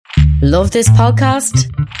Love this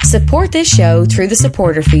podcast? Support this show through the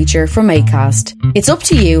supporter feature from Acast. It's up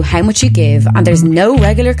to you how much you give, and there's no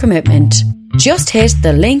regular commitment. Just hit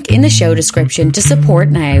the link in the show description to support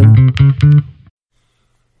now.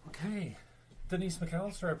 Okay, Denise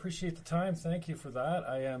McAllister, I appreciate the time. Thank you for that.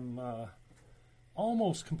 I am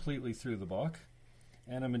almost completely through the book,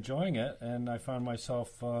 and I'm enjoying it, and I found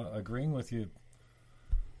myself agreeing with you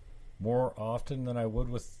more often than I would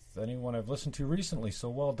with anyone I've listened to recently, so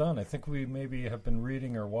well done. I think we maybe have been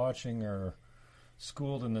reading or watching or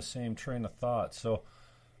schooled in the same train of thought. So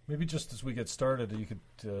maybe just as we get started, you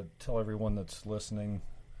could tell everyone that's listening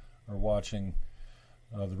or watching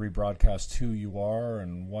the rebroadcast who you are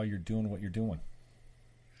and why you're doing what you're doing.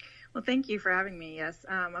 Well, thank you for having me. Yes,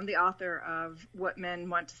 I'm the author of What Men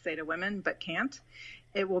Want to Say to Women But Can't.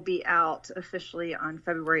 It will be out officially on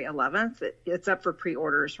February 11th. It's up for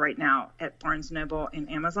pre-orders right now at Barnes & Noble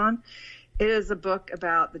and Amazon. It is a book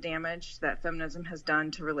about the damage that feminism has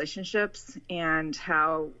done to relationships and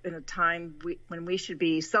how in a time when we should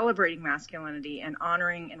be celebrating masculinity and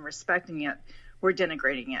honoring and respecting it, we're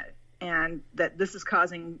denigrating it. And that this is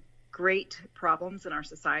causing great problems in our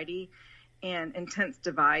society and intense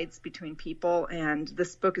divides between people. And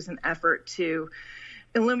this book is an effort to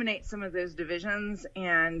illuminate some of those divisions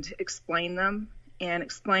and explain them and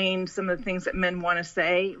explain some of the things that men want to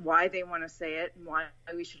say, why they want to say it, and why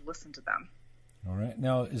we should listen to them. All right.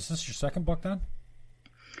 Now, is this your second book then?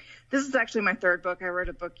 This is actually my third book. I wrote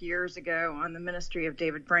a book years ago on the ministry of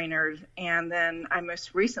David Brainerd, and then I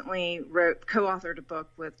most recently co-authored a book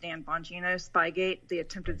with Dan Bongino, Spygate, The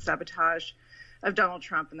Attempted Sabotage of Donald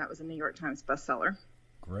Trump, and that was a New York Times bestseller.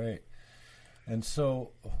 Great. And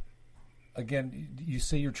so, again, you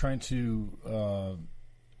say you're trying to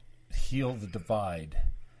heal the divide.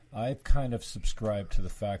 I've kind of subscribed to the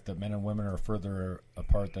fact that men and women are further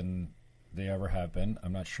apart than they ever have been.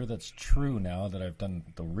 I'm not sure that's true now that I've done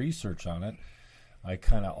the research on it. I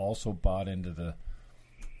kind of also bought into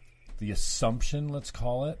the assumption, let's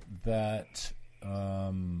call it, that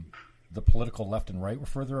the political left and right were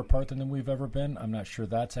further apart than we've ever been. I'm not sure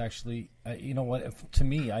that's actually, you know what, to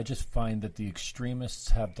me, I just find that the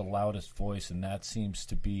extremists have the loudest voice, and that seems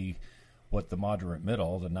to be what the moderate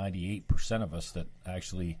middle, the 98% of us that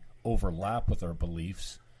actually overlap with our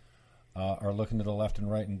beliefs, are looking to the left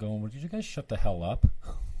and right and going, well, did you guys shut the hell up?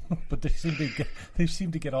 But they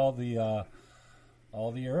seem to get all the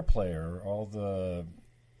airplay or all the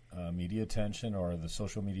media attention or the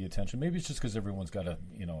social media attention. Maybe it's just because everyone's got a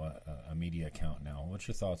media account now. What's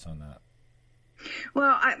your thoughts on that? Well,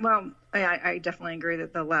 I definitely agree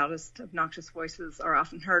that the loudest, obnoxious voices are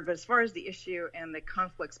often heard. But as far as the issue and the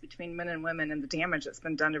conflicts between men and women and the damage that's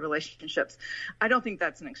been done to relationships, I don't think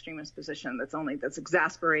that's an extremist position that's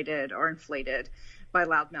exasperated or inflated by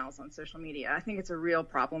loud mouths on social media. I think it's a real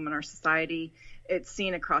problem in our society. It's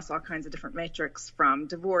seen across all kinds of different metrics, from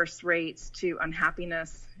divorce rates to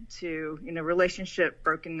unhappiness to relationship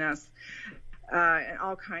brokenness, and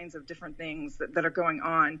all kinds of different things that are going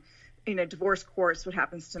on. Divorce courts, what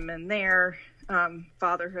happens to men there,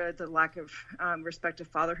 fatherhood, the lack of respect of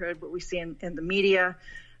fatherhood, what we see in the media,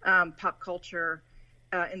 pop culture,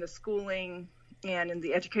 in the schooling and in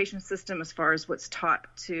the education system as far as what's taught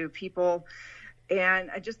to people. And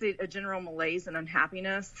just a general malaise and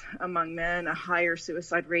unhappiness among men, a higher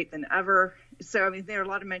suicide rate than ever. So, there are a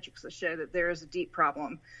lot of metrics that show that there is a deep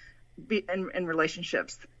problem in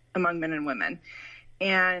relationships among men and women.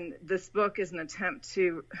 And this book is an attempt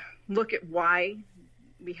to look at why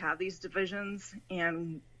we have these divisions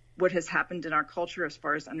and what has happened in our culture as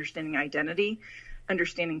far as understanding identity,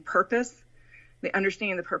 understanding purpose,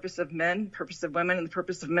 understanding the purpose of men, purpose of women, and the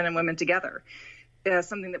purpose of men and women together.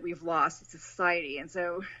 Something that we've lost as a society. And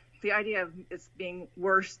so the idea of it being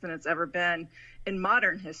worse than it's ever been in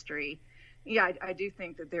modern history, I do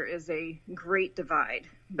think that there is a great divide.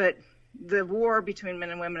 But the war between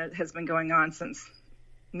men and women has been going on since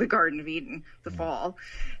the Garden of Eden, the fall.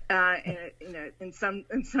 And in some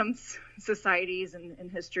societies and in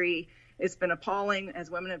history, it's been appalling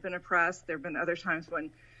as women have been oppressed. There have been other times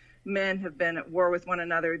when men have been at war with one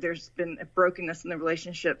another. There's been a brokenness in the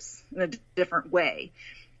relationships in a different way.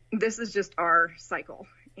 This is just our cycle.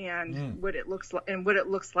 And what it looks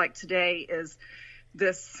like today is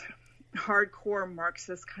this hardcore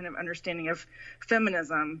Marxist kind of understanding of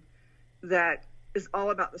feminism that is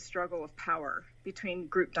all about the struggle of power between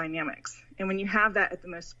group dynamics. And when you have that at the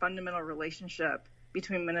most fundamental relationship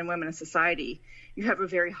between men and women in society, you have a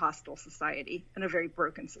very hostile society and a very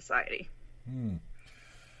broken society.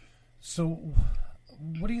 So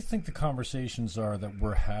what do you think the conversations are that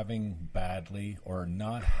we're having badly or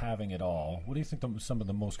not having at all? What do you think some of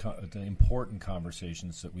the most the important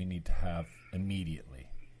conversations that we need to have immediately?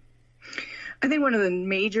 I think one of the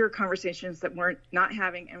major conversations that we're not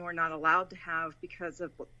having and we're not allowed to have because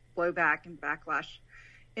of blowback and backlash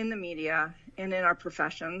in the media and in our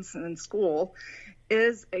professions and in school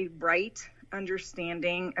is a right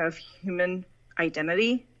understanding of human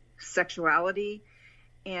identity, sexuality,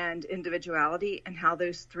 and individuality, and how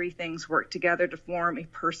those three things work together to form a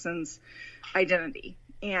person's identity,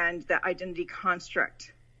 and the identity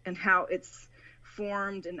construct, and how it's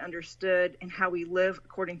formed and understood, and how we live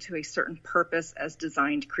according to a certain purpose as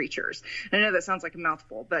designed creatures. And I know that sounds like a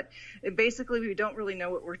mouthful, but basically we don't really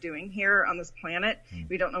know what we're doing here on this planet.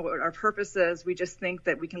 We don't know what our purpose is. We just think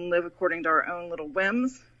that we can live according to our own little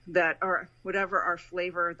whims, that are whatever our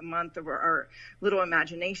flavor of the month or our little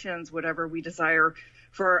imaginations, whatever we desire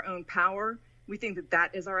for our own power. We think that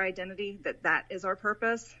that is our identity, that that is our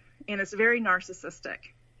purpose. And it's very narcissistic.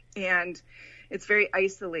 And it's very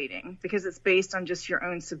isolating because it's based on just your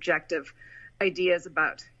own subjective ideas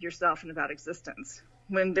about yourself and about existence.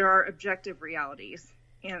 When there are objective realities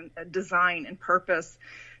and a design and purpose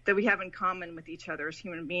that we have in common with each other as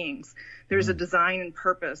human beings, there's a design and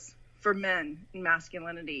purpose for men in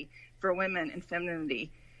masculinity, for women in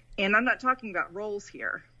femininity. And I'm not talking about roles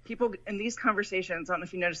here. People in these conversations, I don't know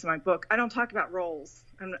if you noticed in my book, I don't talk about roles.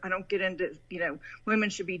 I don't get into, women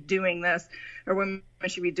should be doing this or women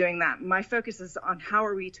should be doing that. My focus is on how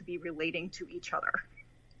are we to be relating to each other.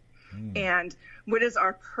 And what is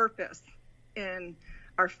our purpose in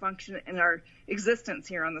our function, in our existence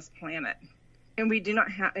here on this planet? And we do not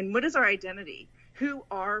have, and what is our identity? Who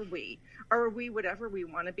are we? Are we whatever we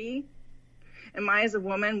want to be? Am I, as a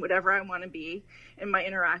woman, whatever I want to be in my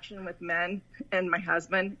interaction with men and my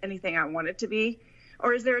husband, anything I want it to be?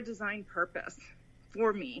 Or is there a design purpose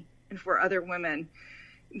for me and for other women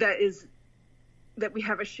that we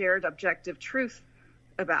have a shared objective truth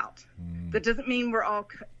about? That doesn't mean we're all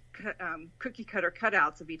cookie cutter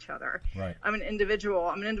cutouts of each other. Right. I'm an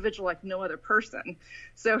individual like no other person.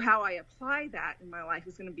 So how I apply that in my life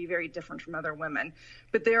is going to be very different from other women.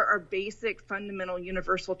 But there are basic, fundamental,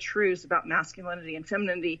 universal truths about masculinity and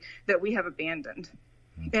femininity that we have abandoned.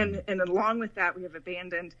 And along with that, we have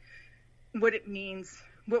abandoned what it means,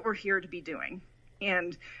 what we're here to be doing.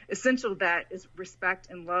 And essential to that is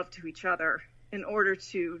respect and love to each other in order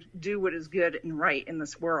to do what is good and right in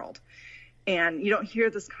this world. And you don't hear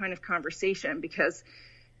this kind of conversation because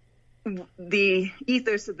the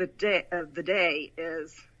ethos of the day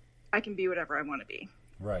is I can be whatever I want to be.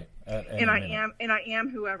 Right. I am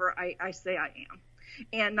whoever I say I am.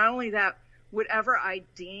 And not only that, whatever I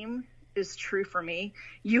deem is true for me,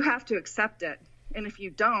 you have to accept it. And if you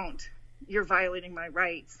don't, you're violating my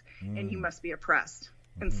rights and you must be oppressed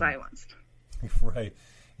and silenced. Right.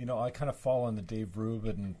 I kind of fall on the Dave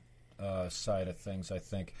Rubin side of things, I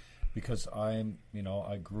think. Because I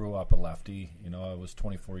grew up a lefty. I was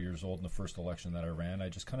 24 years old in the first election that I ran. I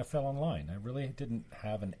just kind of fell in line. I really didn't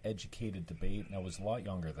have an educated debate, and I was a lot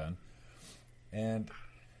younger then. And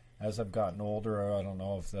as I've gotten older, I don't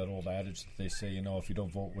know if that old adage that they say, if you don't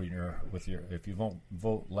vote if you don't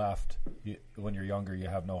vote left when you're younger, you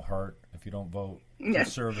have no heart. If you don't vote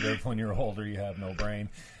conservative when you're older, you have no brain.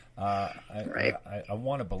 I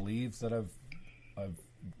want to believe that I've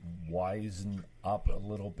wisen up a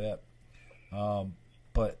little bit.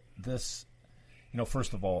 But this,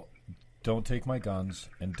 first of all, don't take my guns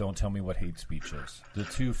and don't tell me what hate speech is. The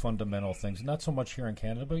two fundamental things, not so much here in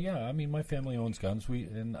Canada, but my family owns guns.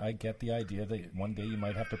 And I get the idea that one day you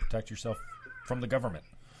might have to protect yourself from the government.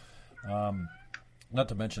 Not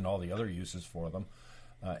to mention all the other uses for them.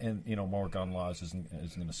 And more gun laws isn't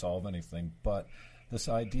going to solve anything. But this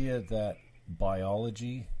idea that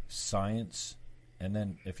biology, science, and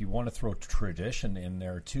then if you want to throw tradition in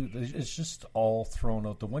there too, it's just all thrown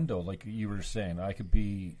out the window. Like you were saying, I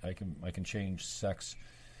can change sex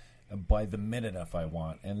by the minute if I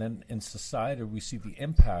want. And then in society, we see the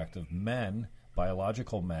impact of men,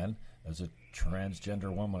 biological men, as a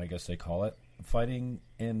transgender woman, I guess they call it, fighting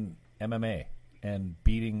in MMA and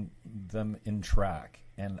beating them in track.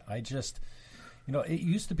 And I just, it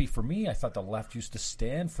used to be for me, I thought the left used to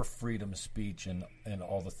stand for freedom of speech and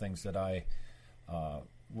all the things that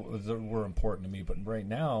were important to me. But right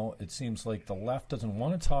now, it seems like the left doesn't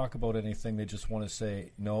want to talk about anything. They just want to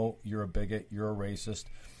say, no, you're a bigot, you're a racist.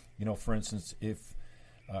 For instance, if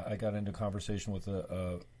I got into a conversation with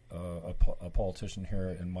a politician here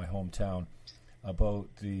in my hometown about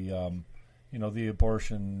the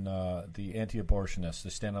abortion, the anti-abortionists. They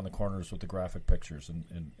stand on the corners with the graphic pictures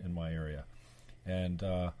in my area. And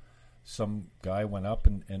some guy went up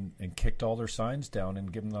and kicked all their signs down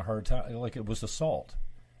and gave them the hard time, like it was assault.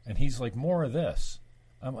 And he's like, more of this.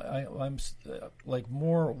 I'm like,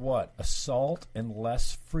 more what? Assault and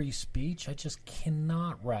less free speech? I just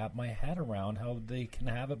cannot wrap my head around how they can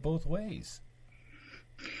have it both ways.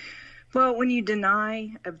 Well, when you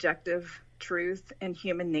deny objective truth and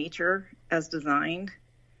human nature as designed,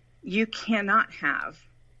 you cannot have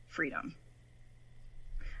freedom.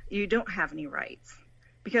 You don't have any rights,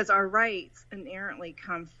 because our rights inherently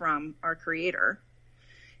come from our Creator,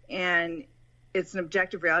 and it's an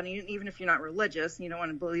objective reality. Even if you're not religious and you don't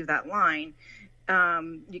want to believe that line,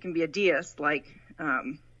 you can be a deist like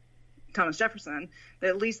Thomas Jefferson, that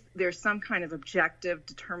at least there's some kind of objective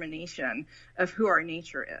determination of who our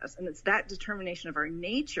nature is. And it's that determination of our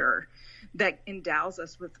nature that endows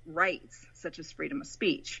us with rights, such as freedom of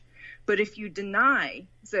speech. But if you deny,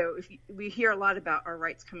 we hear a lot about our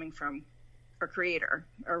rights coming from our Creator,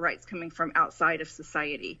 our rights coming from outside of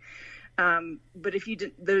society. But if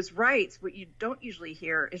you those rights, what you don't usually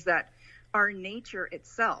hear is that our nature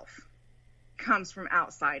itself comes from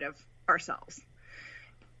outside of ourselves.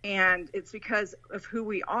 And it's because of who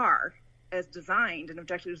we are as designed and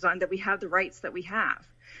objectively designed that we have the rights that we have.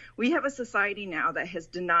 We have a society now that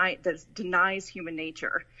denies human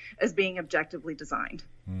nature as being objectively designed.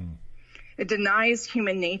 It denies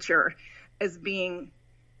human nature as being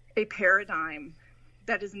a paradigm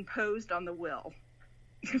that is imposed on the will,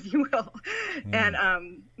 if you will.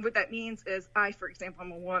 And what that means is for example,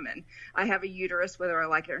 I'm a woman. I have a uterus, whether I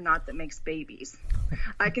like it or not, that makes babies.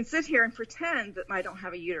 I can sit here and pretend that I don't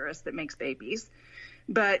have a uterus that makes babies,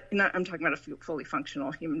 but I'm talking about a fully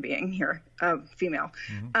functional human being here, female.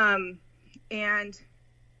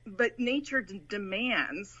 But nature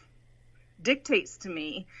dictates to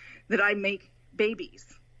me that I make babies.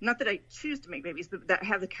 Not that I choose to make babies, but that I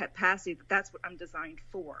have the capacity that's what I'm designed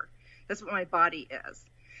for. That's what my body is.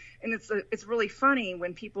 And it's really funny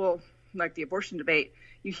when people, like the abortion debate,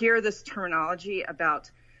 you hear this terminology about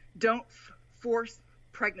don't force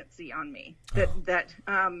pregnancy on me. That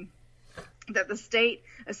a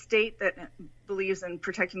state that believes in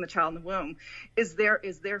protecting the child in the womb is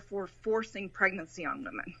therefore forcing pregnancy on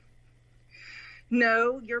women.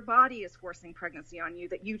 No, your body is forcing pregnancy on you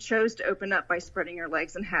that you chose to open up by spreading your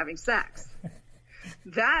legs and having sex.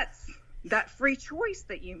 That's that free choice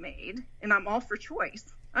that you made, and I'm all for choice.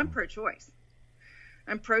 I'm pro-choice.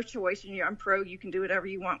 I'm pro-choice, and I'm pro you can do whatever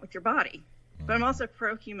you want with your body. But I'm also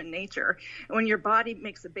pro-human nature. And when your body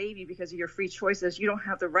makes a baby because of your free choices, you don't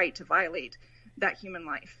have the right to violate that human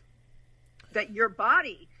life that your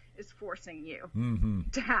body is forcing you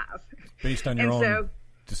to have. Based on your own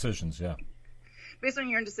decisions, yeah. Based on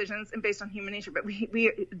your own decisions and based on human nature. But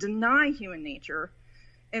we deny human nature,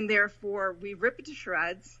 and therefore we rip it to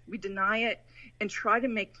shreds, we deny it, and try to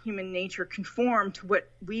make human nature conform to what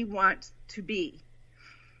we want to be.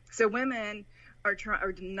 So women are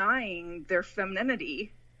denying their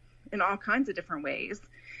femininity in all kinds of different ways,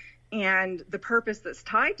 and the purpose that's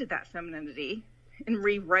tied to that femininity, and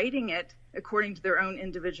rewriting it according to their own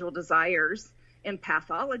individual desires and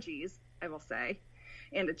pathologies, I will say,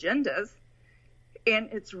 and agendas. And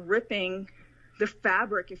it's ripping the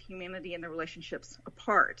fabric of humanity and the relationships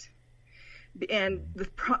apart. And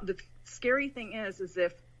the scary thing is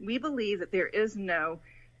if we believe that there is no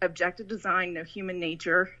objective design, no human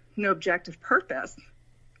nature, no objective purpose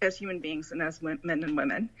as human beings and as men and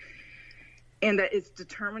women, and that it's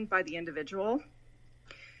determined by the individual,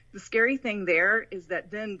 the scary thing there is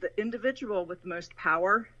that then the individual with the most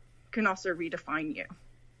power can also redefine you.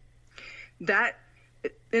 That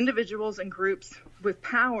individuals and groups with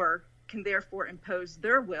power can therefore impose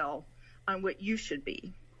their will on what you should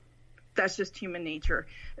be. That's just human nature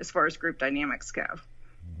as far as group dynamics go.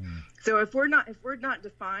 So if we're not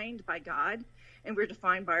defined by God and we're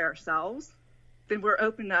defined by ourselves, then we're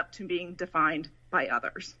open up to being defined by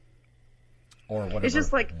others. Or whatever. It's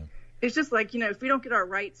just like if we don't get our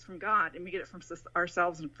rights from God and we get it from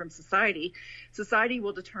ourselves and from society, society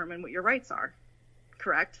will determine what your rights are.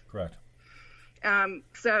 Correct? Correct.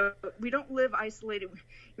 So we don't live isolated.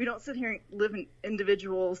 We don't sit here and live in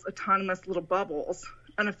individuals' autonomous little bubbles,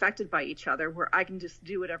 unaffected by each other, where I can just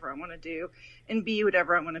do whatever I want to do and be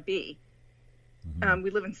whatever I want to be. We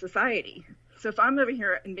live in society. So if I'm over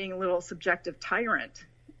here and being a little subjective tyrant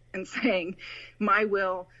and saying, my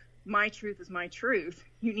will, my truth is my truth,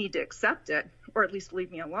 you need to accept it, or at least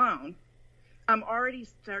leave me alone, I'm already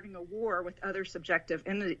starting a war with other subjective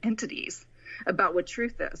entities about what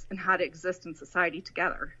truth is and how to exist in society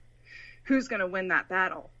together. Who's going to win that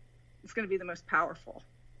battle? It's going to be the most powerful,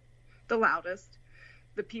 the loudest,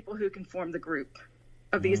 the people who can form the group.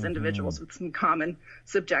 of these individuals with some common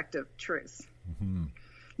subjective truths.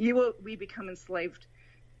 We become enslaved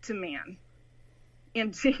to man,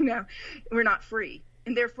 and we're not free,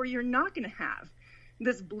 and therefore you're not going to have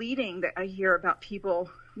this bleeding that I hear about people.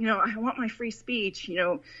 I want my free speech.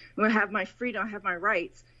 I have my freedom, I have my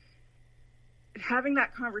rights. Having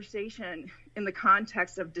that conversation in the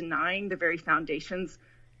context of denying the very foundations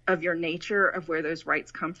of your nature, of where those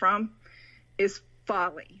rights come from, is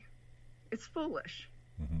folly. It's foolish.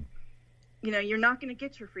 You're not going to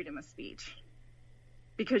get your freedom of speech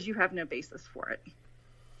because you have no basis for it.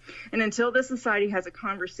 And until the society has a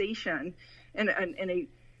conversation and a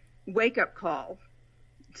wake-up call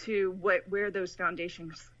to where those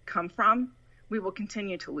foundations come from, we will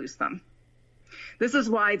continue to lose them. This is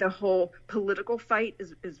why the whole political fight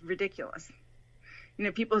is ridiculous.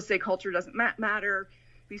 People say culture doesn't matter,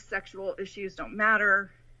 these sexual issues don't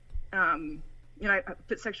matter. I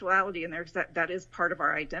put sexuality in there because that is part of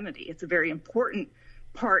our identity. It's a very important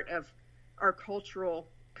part of our cultural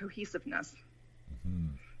cohesiveness.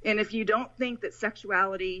 And if you don't think that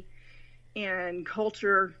sexuality and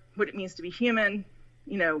culture, what it means to be human,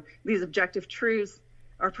 these objective truths,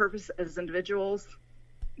 our purpose as individuals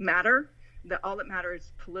matter, that all that matters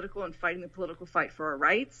is political and fighting the political fight for our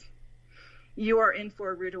rights, you are in for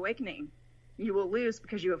a rude awakening. You will lose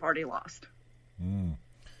because you have already lost.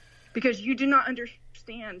 Because you do not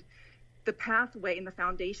understand the pathway and the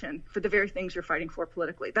foundation for the very things you're fighting for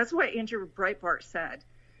politically. That's why Andrew Breitbart said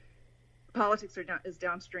politics is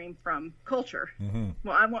downstream from culture.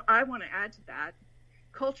 Well, I want to add to that,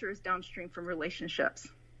 culture is downstream from relationships.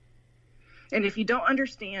 And if you don't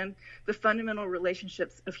understand the fundamental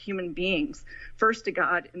relationships of human beings, first to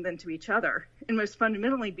God and then to each other, and most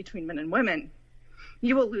fundamentally between men and women,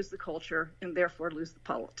 you will lose the culture and therefore lose the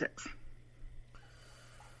politics.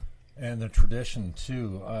 And the tradition,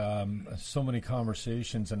 too. So many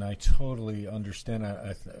conversations, and I totally understand.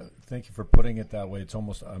 Thank you for putting it that way. It's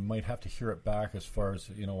almost, I might have to hear it back as far as,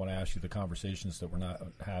 when I ask you the conversations that we're not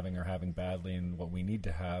having or having badly and what we need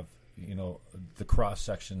to have, the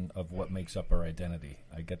cross-section of what makes up our identity.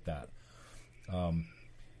 I get that.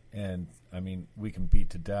 And, I mean, we can beat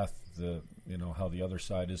to death how the other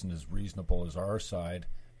side isn't as reasonable as our side.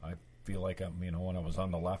 I feel like, when I was on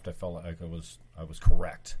the left, I felt like I was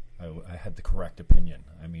correct. I had the correct opinion.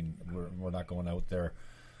 I mean, we're not going out there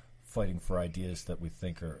fighting for ideas that we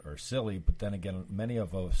think are silly. But then again, many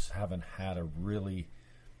of us haven't had a really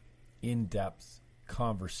in-depth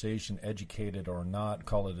conversation, educated or not,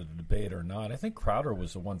 call it a debate or not. I think Crowder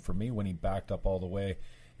was the one for me when he backed up all the way.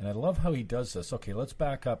 And I love how he does this. Okay, let's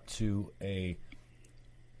back up to a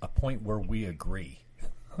point where we agree.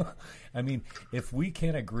 I mean, if we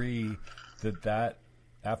can't agree that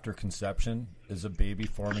after conception is a baby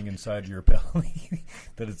forming inside your belly,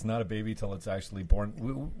 that it's not a baby till it's actually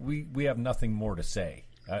born, we have nothing more to say.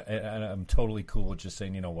 And I'm totally cool with just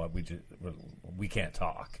saying, you know what, we can't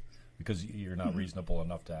talk because you're not reasonable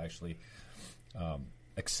enough to actually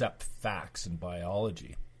accept facts in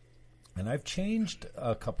biology. And I've changed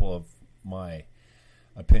a couple of my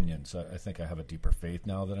opinions. I think I have a deeper faith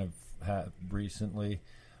now than I've had recently.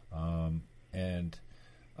 And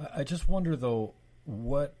I just wonder, though,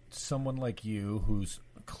 what someone like you, who's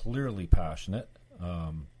clearly passionate,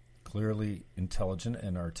 clearly intelligent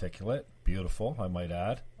and articulate, beautiful, I might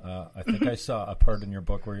add. I think I saw a part in your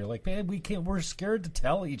book where you're like, "Man, we're scared to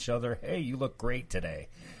tell each other, hey, you look great today."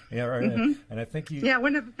 Yeah, right. And I think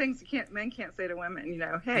one of the things men can't say to women,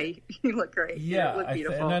 hey, you look great. Yeah, you look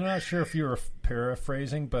beautiful. And I'm not sure if you were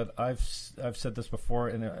paraphrasing, but I've said this before,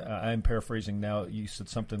 and I'm paraphrasing now. You said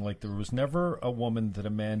something like, "There was never a woman that a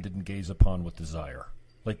man didn't gaze upon with desire."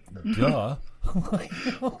 Like, duh.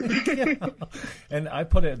 And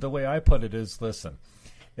the way I put it is, listen,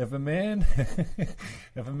 if a man,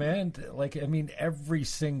 every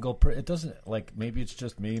single, it doesn't, like, maybe it's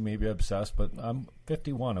just me, maybe I'm obsessed, but I'm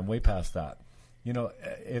 51, I'm way past that.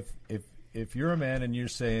 If you're a man and you're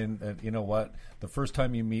saying that, you know what, the first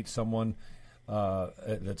time you meet someone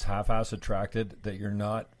that's half-ass attracted, that you're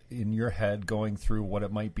not in your head going through what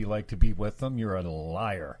it might be like to be with them, you're a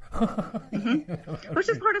liar. Which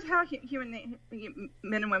is part of how men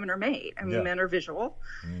and women are made. I mean, men are visual,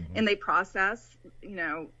 and they process,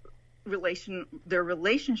 their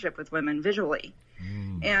relationship with women visually.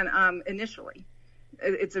 And initially,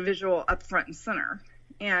 it's a visual up front and center,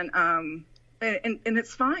 and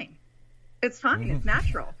it's fine. It's fine. It's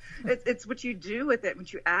natural. It's what you do with it,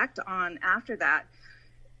 what you act on after that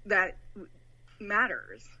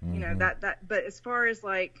matters. But as far as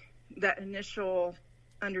like that initial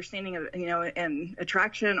understanding of and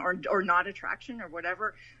attraction or not attraction or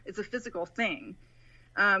whatever, it's a physical thing.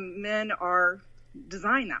 Men are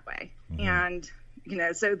designed that way. And,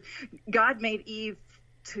 so God made Eve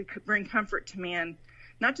to bring comfort to man,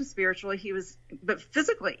 not just spiritually, but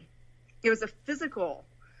physically. It was a physical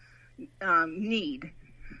need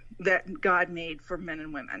that God made for men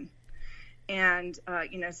and women. And,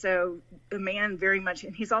 so a man very much,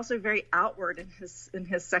 and he's also very outward in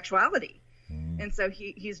his sexuality. And so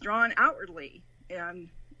he's drawn outwardly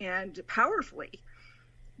and powerfully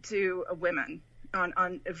to a women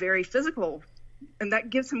on a very physical, and that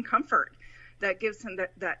gives him comfort. That gives him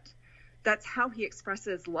that's how he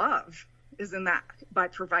expresses love, is in that, by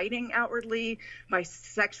providing outwardly, by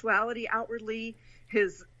sexuality outwardly,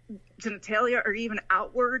 his genitalia are even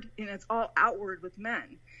outward, and it's all outward with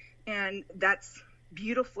men. And that's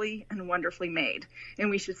beautifully and wonderfully made. And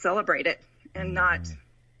we should celebrate it and not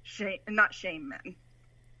shame men.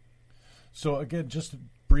 So again, just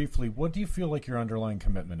briefly, what do you feel like your underlying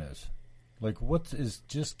commitment is? Like, what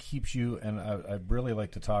just keeps you, and I'd really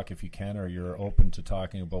like to talk, if you can, or you're open to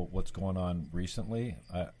talking about what's going on recently.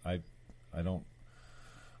 I don't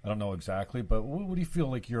know exactly, but what do you feel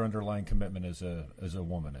like your underlying commitment as a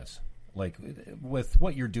woman is? Like, with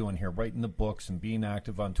what you're doing here, writing the books and being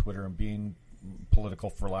active on Twitter and being political,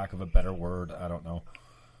 for lack of a better word, I don't know.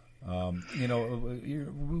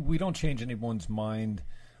 We don't change anyone's mind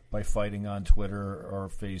by fighting on Twitter or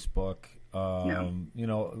Facebook.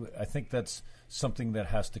 No. I think that's something that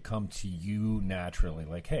has to come to you naturally.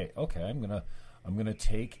 Like, hey, okay, I'm gonna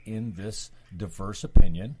take in this diverse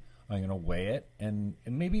opinion. I'm going to weigh it, and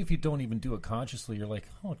maybe if you don't even do it consciously, you're like,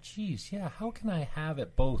 oh, geez, yeah, how can I have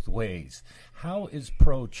it both ways? How is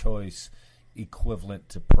pro-choice equivalent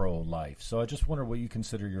to pro-life? So I just wonder what you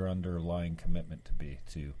consider your underlying commitment to be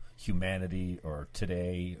to humanity, or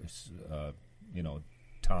today,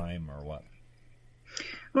 time, or what?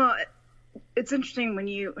 Well, it's interesting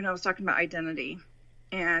when I was talking about identity,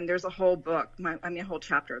 and there's a whole book, a whole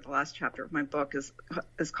chapter, the last chapter of my book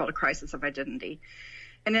is called A Crisis of Identity.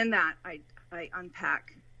 And in that, I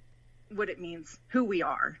unpack what it means, who we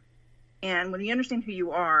are. And when you understand who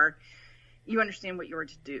you are, you understand what you are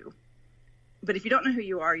to do. But if you don't know who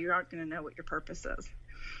you are, you aren't going to know what your purpose is.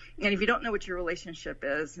 And if you don't know what your relationship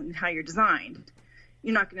is and how you're designed,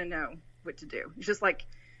 you're not going to know what to do. It's just like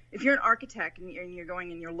if you're an architect and you're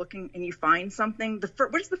going and you're looking and you find something,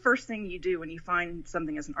 what is the first thing you do when you find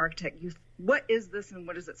something as an architect? What is this and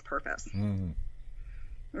what is its purpose?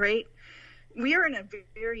 Right? We are in a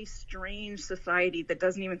very strange society that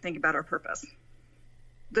doesn't even think about our purpose.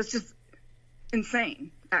 That's just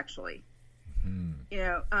insane, actually.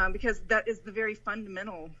 Because that is the very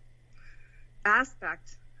fundamental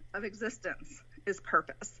aspect of existence, is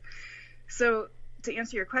purpose. So to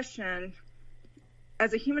answer your question,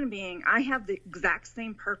 as a human being, I have the exact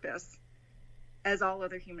same purpose as all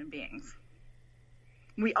other human beings.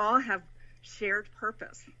 We all have shared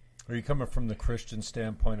purpose. Are you coming from the Christian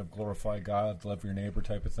standpoint of glorify God, love your neighbor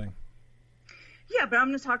type of thing? Yeah, but I'm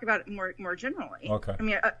going to talk about it more generally. Okay. I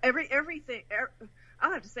mean, everything.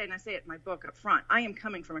 I'll have to say, and I say it in my book up front, I am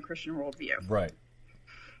coming from a Christian worldview. Right.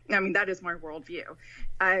 I mean, that is my worldview.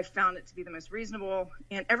 I found it to be the most reasonable,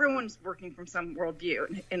 and everyone's working from some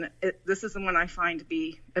worldview. And this is the one I find to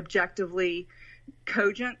be objectively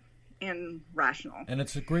cogent and rational. And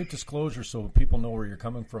it's a great disclosure so people know where you're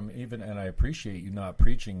coming from, and I appreciate you not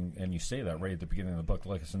preaching, and you say that right at the beginning of the book.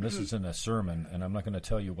 Like I said, this isn't a sermon, and I'm not going to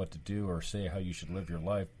tell you what to do or say how you should live your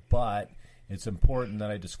life, but it's important that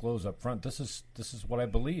I disclose up front, this is what I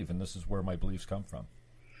believe, and this is where my beliefs come from.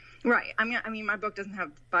 Right. I mean, my book doesn't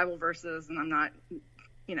have Bible verses, and I'm not,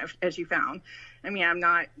 as you found. I mean, I'm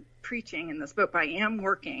not preaching in this book, but I am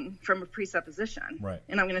working from a presupposition. Right.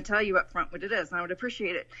 And I'm going to tell you up front what it is, and I would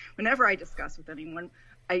appreciate it. Whenever I discuss with anyone,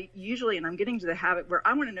 I usually, and I'm getting to the habit where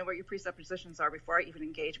I want to know what your presuppositions are before I even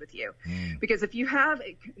engage with you. Because if you have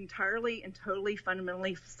an entirely and totally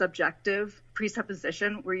fundamentally subjective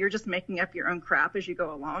presupposition where you're just making up your own crap as you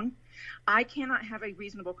go along, I cannot have a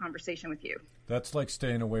reasonable conversation with you. That's like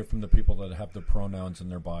staying away from the people that have the pronouns in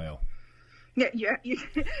their bio. Yeah.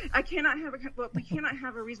 I cannot have we cannot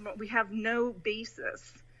have a reasonable. We have no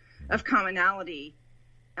basis of commonality.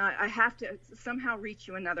 I have to somehow reach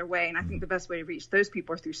you another way, and I think the best way to reach those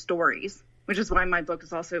people are through stories, which is why my book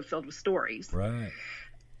is also filled with stories. Right.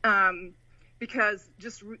 Because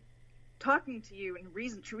just talking to you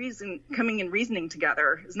and coming and reasoning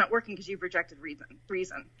together is not working because you've rejected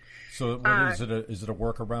reason. So is it a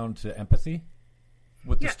workaround to empathy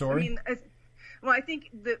with the story? I think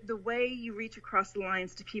the way you reach across the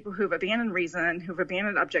lines to people who've abandoned reason, who've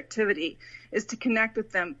abandoned objectivity, is to connect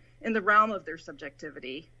with them in the realm of their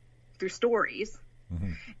subjectivity through stories,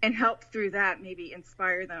 and help through that maybe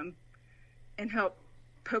inspire them and help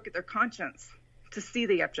poke at their conscience to see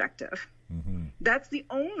the objective. Mm-hmm. That's the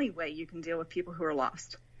only way you can deal with people who are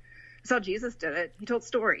lost. That's how Jesus did it. He told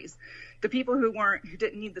stories. The people who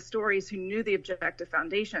didn't need the stories, who knew the objective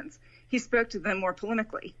foundations, he spoke to them more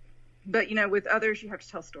polemically. But, with others, you have to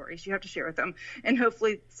tell stories. You have to share with them. And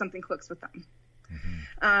hopefully something clicks with them.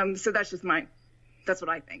 Mm-hmm. So that's what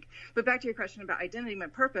I think. But back to your question about identity, my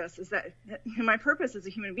purpose is that my purpose as a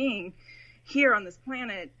human being here on this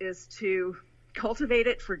planet is to cultivate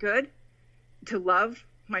it for good, to love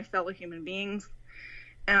my fellow human beings,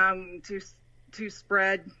 to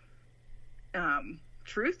spread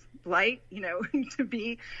truth, light, to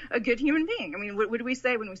be a good human being. I mean, what do we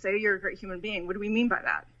say when we say you're a great human being? What do we mean by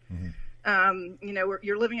that? Mm-hmm.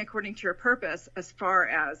 You're living according to your purpose as far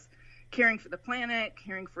as caring for the planet,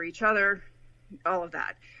 caring for each other, all of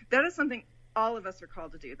that. That is something all of us are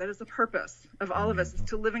called to do. That is the purpose of all of us, is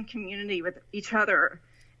to live in community with each other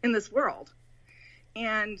in this world.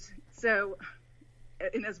 And so,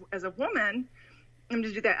 as a woman, I'm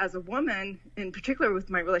to do that as a woman, in particular with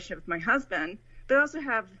my relationship with my husband, but I also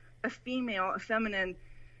have a feminine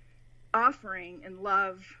offering and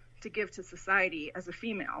love to give to society as a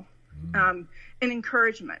female. And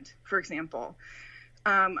encouragement, for example.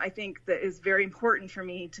 I think that is very important for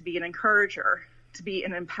me to be an encourager, to be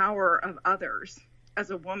an empowerer of others as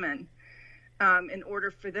a woman, in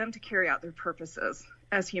order for them to carry out their purposes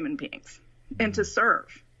as human beings and to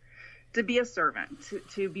serve, to be a servant,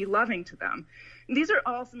 to be loving to them. And these are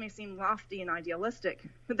all may seem lofty and idealistic,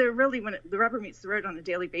 but they're really, when the rubber meets the road on a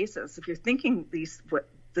daily basis, if you're thinking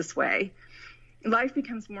this way, life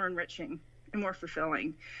becomes more enriching and more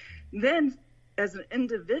fulfilling. Then, as an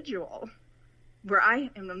individual, where I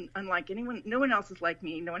am unlike anyone, no one else is like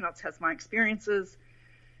me, no one else has my experiences.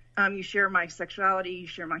 You share my sexuality, you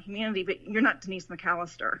share my humanity, but you're not Denise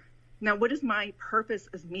McAllister. Now, what is my purpose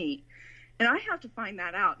as me? And I have to find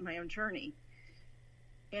that out in my own journey.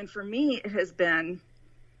 And for me, it has been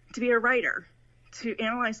to be a writer, to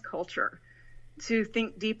analyze culture, to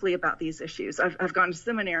think deeply about these issues. I've gone to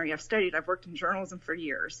seminary, I've studied, I've worked in journalism for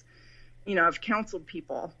years. I've counseled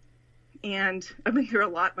people, and I've been through a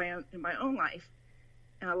lot in my own life,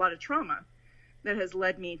 and a lot of trauma that has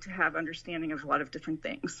led me to have understanding of a lot of different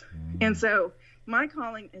things. And so my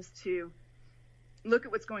calling is to look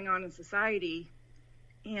at what's going on in society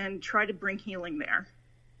and try to bring healing there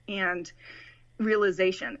and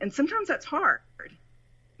realization. And sometimes that's hard.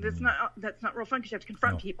 That's not real fun, because you have to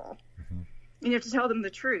confront people. And you have to tell them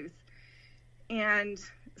the truth. And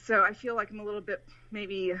so I feel like I'm a little bit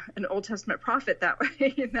maybe an Old Testament prophet that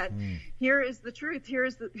way, in that here is the truth.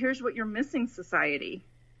 Here's what you're missing, society.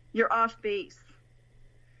 You're off base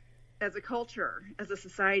as a culture, as a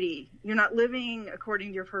society. You're not living according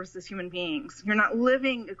to your purpose as human beings. You're not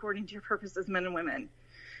living according to your purpose as men and women.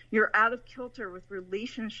 You're out of kilter with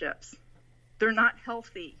relationships. They're not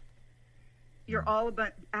healthy. You're all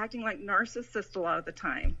about acting like narcissists a lot of the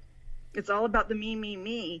time. It's all about the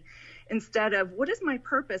me, instead of what is my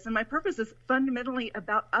purpose? And my purpose is fundamentally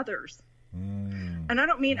about others. And I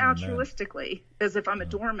don't mean altruistically, as if I'm a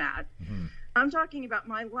doormat. I'm talking about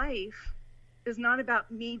my life is not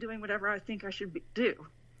about me doing whatever I think I should do.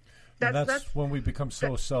 That's when we become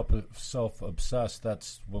so self-obsessed.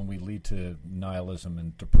 That's when we lead to nihilism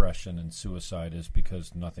and depression and suicide, is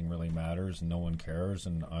because nothing really matters and no one cares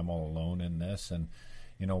and I'm all alone in this. And,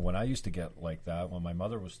 when I used to get like that, when my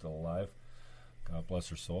mother was still alive, God bless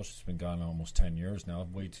her soul, she's been gone almost 10 years now,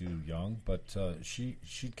 way too young, but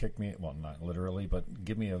she'd kick me, well, not literally, but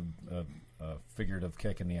give me a figurative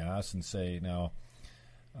kick in the ass and say, now,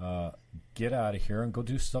 get out of here and go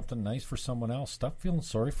do something nice for someone else. Stop feeling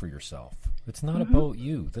sorry for yourself. It's not about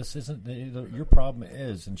you. This isn't your problem.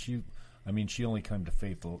 And she only came to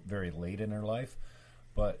faith very late in her life,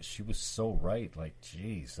 but she was so right. Like,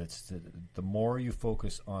 geez, the more you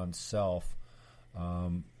focus on self,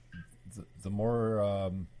 the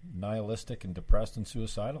more nihilistic and depressed and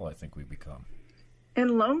suicidal I think we become.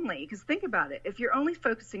 And lonely, because think about it. If you're only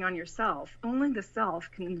focusing on yourself, only the self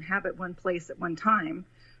can inhabit one place at one time.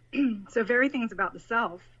 So if everything's about the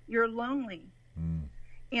self, you're lonely.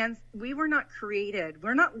 And we were not created.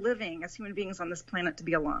 We're not living as human beings on this planet to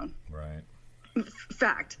be alone. Right.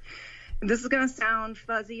 Fact. This is going to sound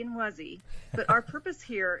fuzzy and wuzzy, but our purpose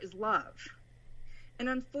here is love. And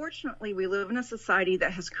unfortunately, we live in a society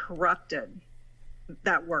that has corrupted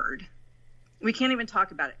that word. We can't even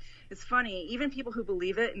talk about it. It's funny, even people who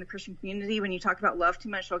believe it in the Christian community, when you talk about love too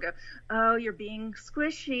much, they'll go, oh, you're being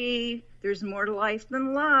squishy. There's more to life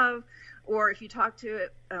than love. Or if you talk to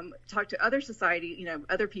other society,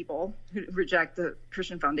 other people who reject the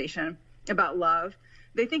Christian foundation about love,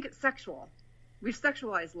 they think it's sexual. We've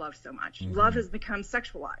sexualized love so much. Love has become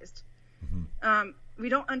sexualized. We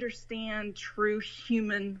don't understand true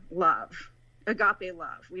human love, agape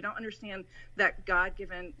love. We don't understand that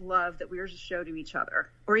God-given love that we are to show to each other,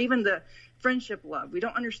 or even the friendship love. We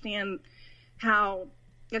don't understand how,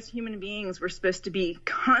 as human beings, we're supposed to be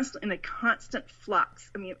in a constant flux.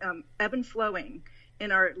 Ebb and flowing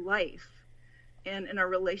in our life and in our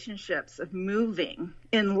relationships of moving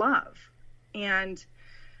in love. And,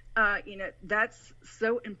 that's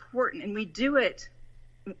so important. And we do it.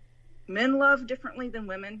 Men love differently than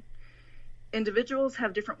women. Individuals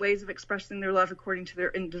have different ways of expressing their love according to their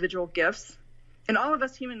individual gifts. And all of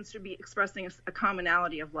us humans should be expressing a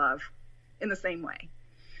commonality of love in the same way.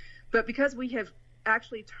 But because we have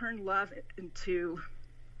actually turned love into...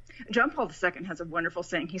 John Paul II has a wonderful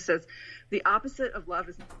saying. He says, the opposite of love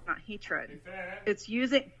is not hatred. It's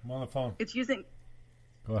using... I'm on the phone. It's using...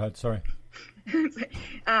 Go ahead, sorry.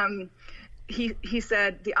 He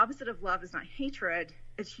said, the opposite of love is not hatred.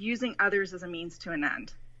 It's using others as a means to an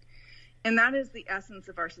end. And that is the essence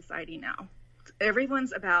of our society now.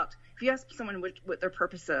 Everyone's about, if you ask someone what their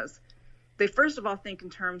purpose is, they first of all think in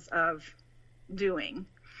terms of doing,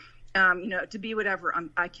 to be whatever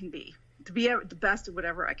I can be, to be the best of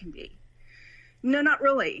whatever I can be. No, not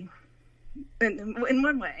really, in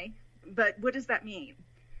one way. But what does that mean?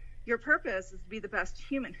 Your purpose is to be the best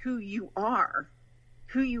human, who you are,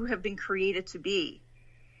 who you have been created to be.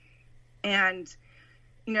 And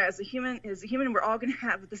as a human, we're all going to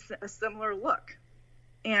have a similar look.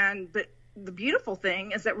 But the beautiful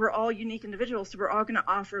thing is that we're all unique individuals, so we're all going to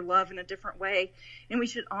offer love in a different way, and we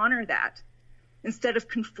should honor that instead of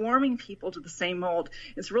conforming people to the same mold.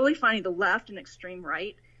 It's really funny, the left and extreme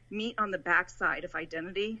right meet on the backside of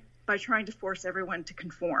identity by trying to force everyone to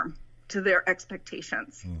conform to their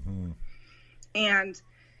expectations. Mm-hmm. And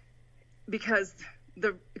because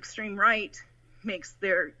the extreme right makes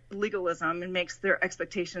their legalism and makes their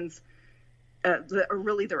expectations that are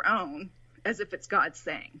really their own, as if it's God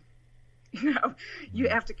saying, you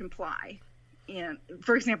have to comply. And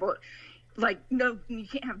for example, no, you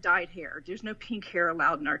can't have dyed hair. There's no pink hair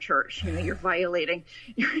allowed in our church. You're violating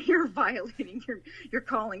your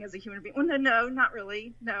calling as a human being. Well, no, not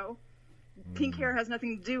really. No. Pink hair has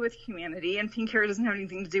nothing to do with humanity, and pink hair doesn't have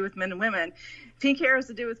anything to do with men and women. Pink hair has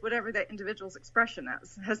to do with whatever that individual's expression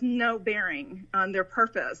is. It has no bearing on their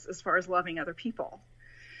purpose as far as loving other people.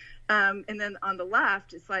 And then on the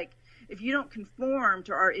left, it's like, if you don't conform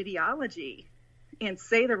to our ideology and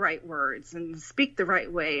say the right words and speak the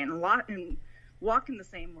right way and walk in the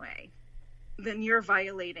same way, then you're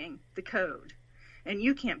violating the code, and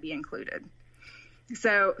you can't be included.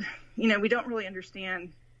 So, we don't really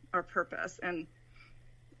understand our purpose. And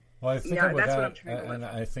well, I think that's what I'm trying to and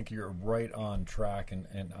I think you're right on track,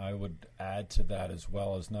 and I would add to that as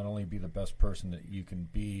well, as not only be the best person that you can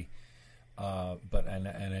be, but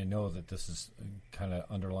I know that this is kind of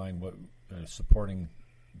underlying what supporting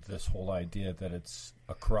this whole idea that it's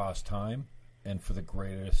across time and for the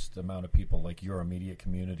greatest amount of people, like your immediate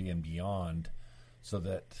community and beyond, so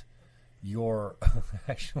that you're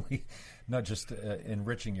actually not just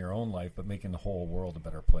enriching your own life, but making the whole world a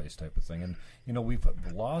better place, type of thing. And we've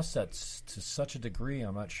lost that to such a degree.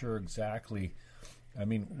 I'm not sure exactly. I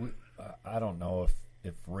mean, I don't know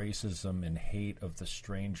if racism and hate of the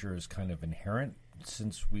stranger is kind of inherent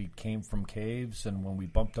since we came from caves, and when we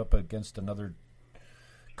bumped up against another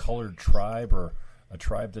colored tribe or a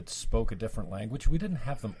tribe that spoke a different language, we didn't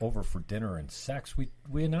have them over for dinner and sex. We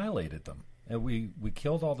annihilated them. And we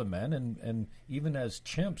killed all the men, and even as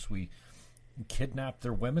chimps, we kidnapped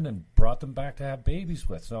their women and brought them back to have babies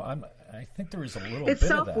with. So I think there is a little bit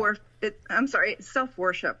of that. It's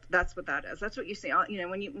self-worship. That's what that is. That's what you see.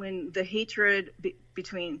 When the hatred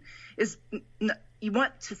between is, you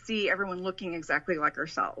want to see everyone looking exactly like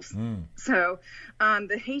ourselves. So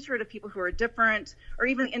the hatred of people who are different, or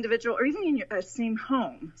even individual, or even in your same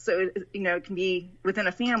home. So it can be within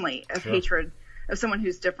a family of hatred of someone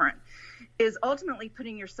who's different, is ultimately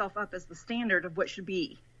putting yourself up as the standard of what should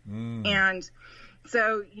be. And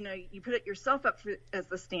so, you put it yourself up as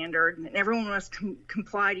the standard, and everyone must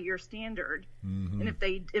comply to your standard. Mm-hmm.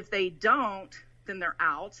 And if they don't, then they're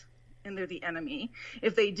out and they're the enemy.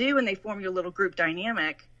 If they do and they form your little group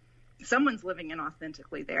dynamic, someone's living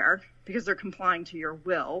inauthentically there because they're complying to your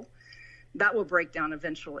will. That will break down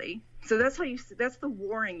eventually. So that's the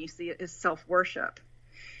warring you see is self-worship.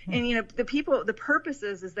 And, the purpose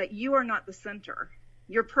is that you are not the center.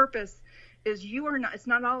 Your purpose is it's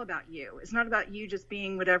not all about you. It's not about you just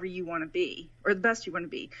being whatever you want to be or the best you want to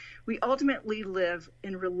be. We ultimately live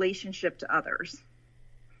in relationship to others.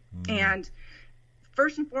 And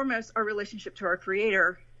first and foremost, our relationship to our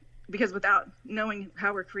Creator, because without knowing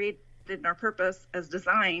how we're created and our purpose as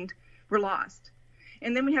designed, we're lost.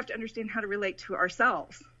 And then we have to understand how to relate to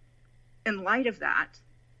ourselves in light of that,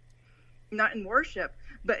 not in worship,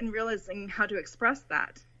 but in realizing how to express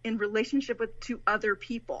that in relationship to other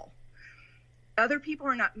people. Other people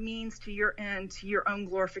are not means to your end, to your own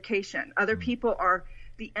glorification. Other people are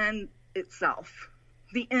the end itself.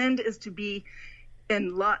 The end is to be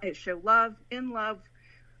in love, show love, in love,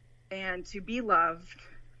 and to be loved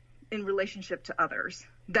in relationship to others.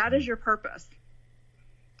 That is your purpose.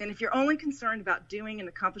 And if you're only concerned about doing and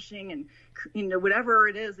accomplishing and whatever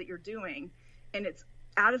it is that you're doing, and it's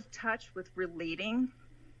out of touch with relating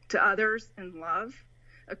to others in love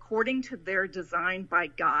according to their design by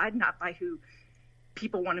God, not by who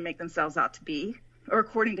people want to make themselves out to be, or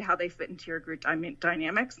according to how they fit into your group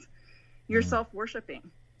dynamics, you're self-worshiping.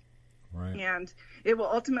 Right. And it will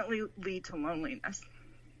ultimately lead to loneliness.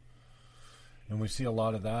 And we see a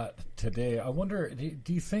lot of that today. I wonder,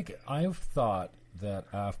 do you think, I've thought that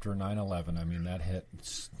after 9/11, I mean, that hit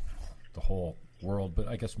the whole world, but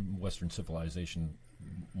I guess Western civilization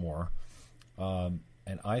more.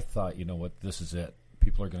 And I thought, you know what, this is it.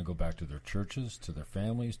 People are going to go back to their churches, to their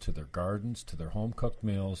families, to their gardens, to their home-cooked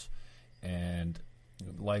meals, and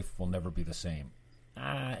life will never be the same.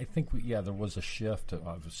 I think, there was a shift.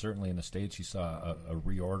 Certainly in the States, you saw a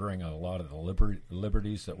reordering of a lot of the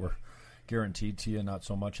liberties that were guaranteed to you, not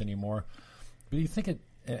so much anymore. But you think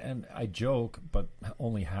and I joke, but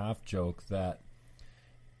only half joke, that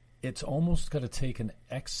it's almost got to take an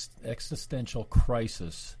existential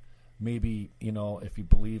crisis, maybe, if you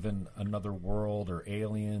believe in another world or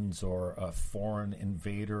aliens or a foreign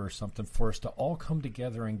invader or something, for us to all come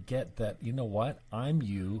together and get that, you know what, I'm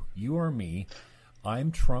you, you are me,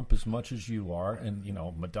 I'm Trump as much as you are. And,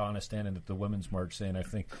 Madonna standing at the Women's March saying, I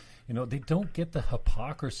think, they don't get the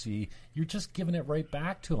hypocrisy. You're just giving it right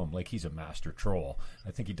back to him like he's a master troll.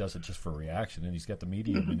 I think he does it just for reaction, and he's got the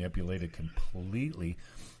media manipulated completely.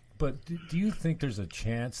 But do you think there's a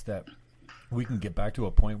chance that we can get back to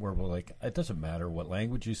a point where we're like, it doesn't matter what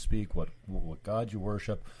language you speak, what God you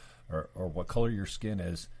worship, or what color your skin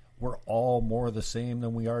is, we're all more the same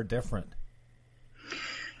than we are different?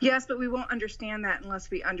 Yes, but we won't understand that unless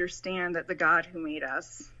we understand that the God who made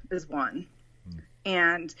us is one.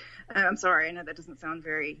 And I'm sorry, I know that doesn't sound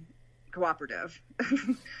very cooperative,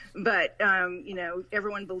 but,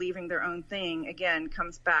 everyone believing their own thing, again,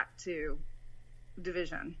 comes back to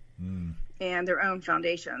division and their own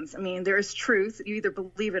foundations. I mean, there is truth. You either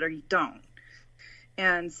believe it or you don't.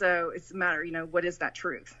 And so it's a matter, what is that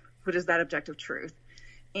truth? What is that objective truth?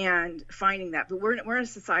 And finding that. But we're in a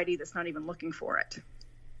society that's not even looking for it.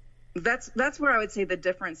 That's where I would say the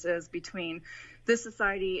difference is between this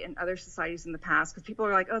society and other societies in the past, because people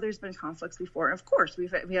are like, oh, there's been conflicts before. And of course, we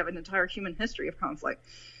have an entire human history of conflict.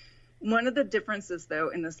 One of the differences, though,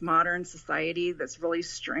 in this modern society that's really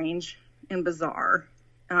strange and bizarre,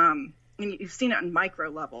 and you've seen it on micro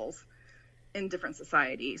levels in different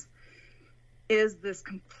societies, is this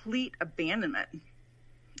complete abandonment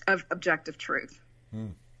of objective truth.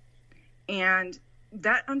 And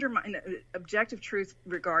that undermines objective truth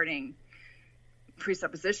regarding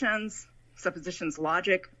presuppositions, suppositions,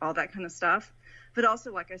 logic, all that kind of stuff. But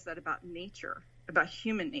also, like I said, about nature, about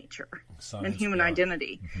human nature and human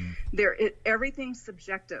identity. Everything's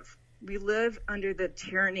subjective. We live under the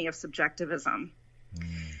tyranny of subjectivism.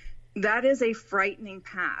 That is a frightening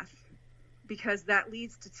path, because that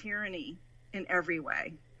leads to tyranny in every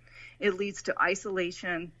way. It leads to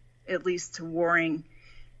isolation. It leads to warring.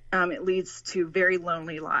 It leads to very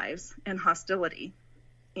lonely lives and hostility.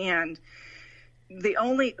 And the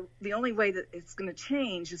only way that it's going to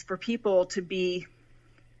change is for people to be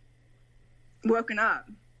woken up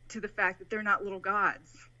to the fact that they're not little gods.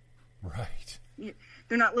 Right.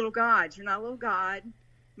 They're not little gods. You're not a little god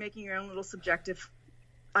making your own little subjective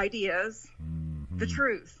ideas. The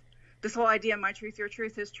truth. This whole idea, my truth, your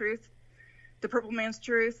truth, his truth, the purple man's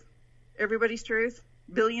truth, everybody's truth,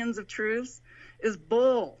 billions of truths, is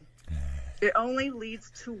bull. It only leads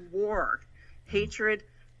to war, hatred,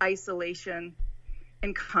 isolation,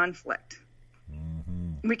 and conflict.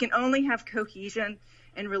 We can only have cohesion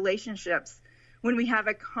and relationships when we have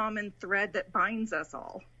a common thread that binds us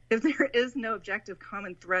all. If there is no objective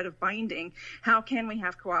common thread of binding, how can we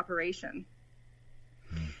have cooperation?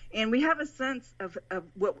 And we have a sense of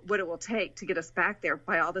what it will take to get us back there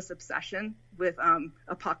by all this obsession with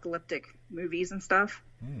apocalyptic movies and stuff.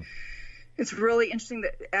 It's really interesting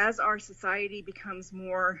that as our society becomes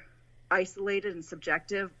more isolated and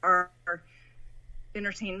subjective, our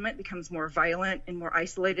entertainment becomes more violent and more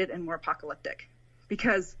isolated and more apocalyptic,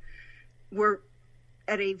 because we're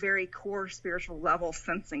at a very core spiritual level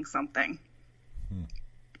sensing something.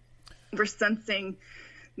 We're sensing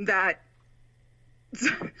that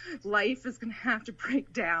life is going to have to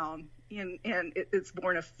break down, and it's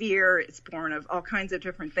born of fear, it's born of all kinds of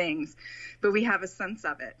different things, but we have a sense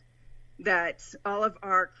of it, that all of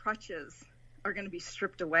our crutches are going to be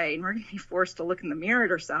stripped away, and we're going to be forced to look in the mirror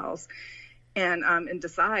at ourselves and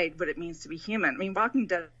decide what it means to be human. I mean, Walking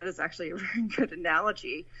Dead is actually a very good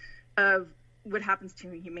analogy of what happens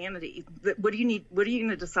to humanity. What do you need? What are you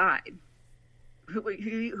going to decide? Who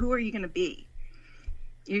are you going to be?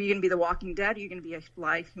 Are you going to be the Walking Dead? Or are you going to be a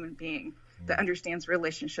live human being that understands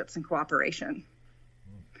relationships and cooperation?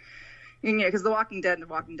 You know, because the Walking Dead and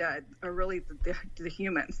the Walking Dead are really the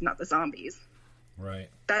humans, not the zombies. Right.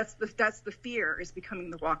 That's the fear, is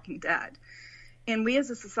becoming the Walking Dead, and we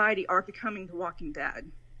as a society are becoming the Walking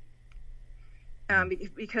Dead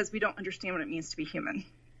because we don't understand what it means to be human.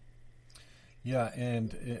 Yeah,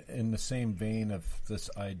 and in the same vein of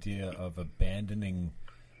this idea of abandoning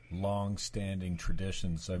long-standing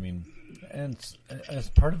traditions, I mean, and as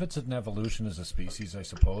part of it's an evolution as a species, I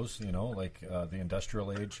suppose, you know, like the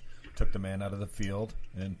industrial age took the man out of the field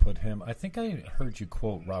and put him, I think I heard you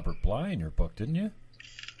quote Robert Bly in your book, didn't you?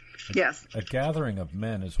 Yes. A Gathering of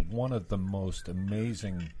Men is one of the most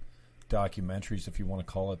amazing documentaries, if you want to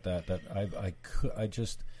call it that I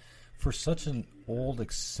just, for such an old,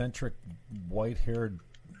 eccentric, white-haired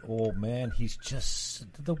old man, he's just,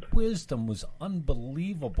 the wisdom was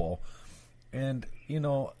unbelievable. And, you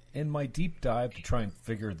know, in my deep dive to try and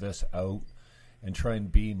figure this out and try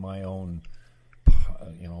and be my own,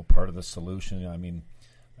 you know, part of the solution, I mean,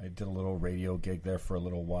 I did a little radio gig there for a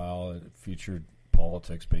little while. It featured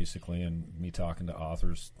politics, basically, and me talking to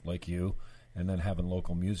authors like you, and then having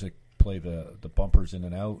local music play the bumpers in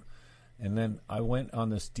and out. And then I went on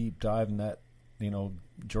this deep dive, and that, you know,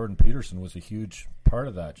 Jordan Peterson was a huge part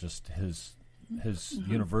of that, just his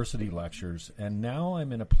university lectures. And now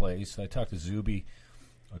I'm in a place, I talked to Zuby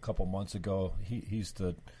a couple months ago. He's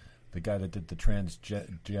the guy that did the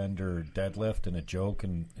transgender deadlift and a joke,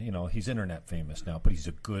 and, you know, he's internet famous now, but he's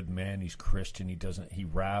a good man. He's Christian. He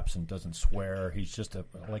raps and doesn't swear. He's just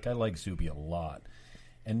I like Zuby a lot.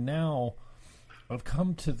 And now I've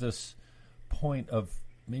come to this point of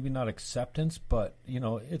maybe not acceptance, but, you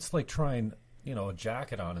know, it's like trying, you know, a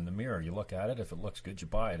jacket on in the mirror. You look at it. If it looks good, you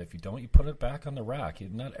buy it. If you don't, you put it back on the rack.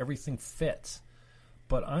 Not everything fits.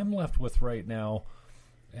 But I'm left with right now,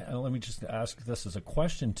 and let me just ask this as a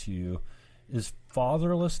question to you, is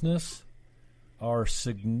fatherlessness our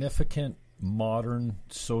significant modern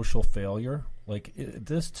social failure? Like,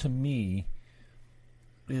 this to me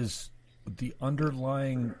is the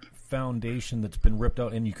underlying foundation that's been ripped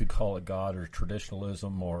out, and you could call it God or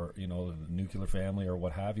traditionalism or, you know, the nuclear family or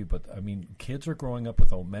what have you. But, I mean, kids are growing up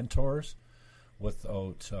without mentors,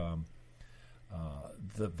 without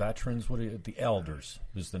the veterans, the elders,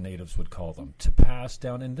 as the natives would call them, to pass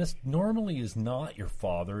down. And this normally is not your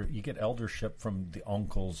father. You get eldership from the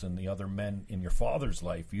uncles and the other men in your father's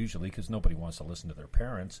life, usually, because nobody wants to listen to their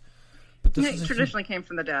parents. But this traditionally came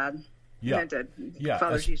from the dad. Yeah, it did. Yeah,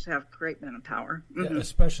 fathers used to have great men of power. Mm-hmm. Yeah,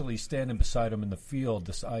 especially standing beside him in the field.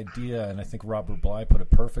 This idea, and I think Robert Bly put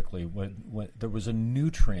it perfectly, when there was a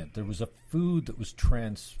nutrient, there was a food that was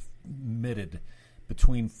transmitted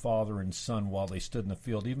between father and son while they stood in the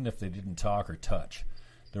field, even if they didn't talk or touch.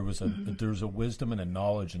 There was a wisdom and a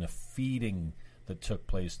knowledge and a feeding that took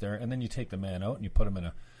place there. And then you take the man out and you put him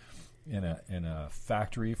in a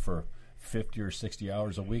factory for 50 or 60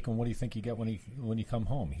 hours a week, and what do you think you get when you come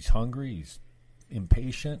home? He's hungry, he's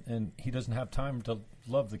impatient, and he doesn't have time to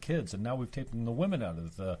love the kids. And now we've taken the women out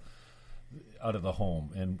of the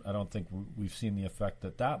home, and I don't think we've seen the effect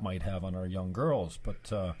that might have on our young girls.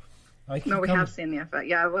 But we have seen the effect.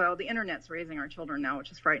 Yeah, well, the internet's raising our children now,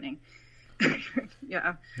 which is frightening.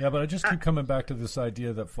 Yeah. Yeah, but I just keep coming back to this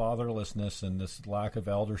idea that fatherlessness and this lack of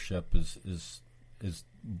eldership is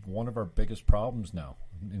one of our biggest problems now,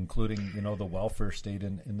 including, you know, the welfare state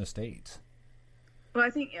in the States. Well,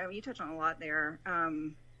 I think you touch on a lot there.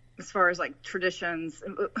 As far as like traditions,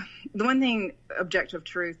 the one thing, objective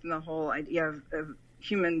truth, and the whole idea of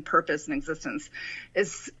human purpose and existence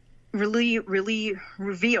is really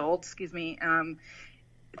revealed,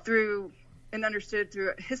 through and understood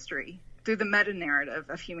through history, through the meta narrative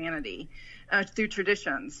of humanity, through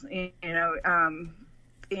traditions, you know,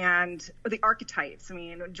 and the archetypes. I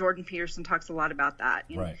mean, Jordan Peterson talks a lot about that.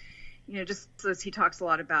 Right. You know, just as he talks a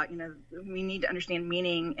lot about, you know, we need to understand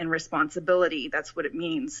meaning and responsibility. That's what it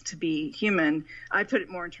means to be human. I put it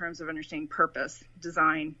more in terms of understanding purpose,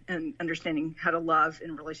 design, and understanding how to love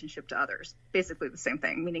in relationship to others. Basically the same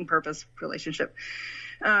thing, meaning, purpose, relationship.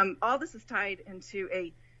 All this is tied into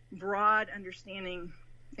a broad understanding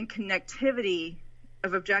and connectivity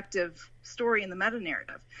of objective story in the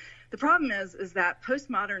meta-narrative. The problem is that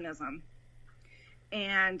postmodernism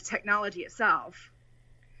and technology itself,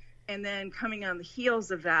 and then coming on the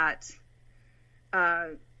heels of that,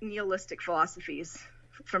 nihilistic philosophies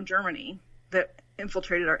from Germany that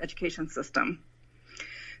infiltrated our education system.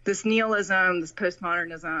 This nihilism, this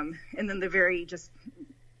postmodernism, and then the very just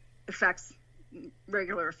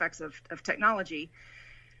regular effects of technology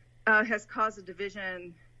has caused a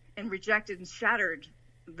division and rejected and shattered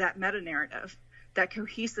that meta-narrative, that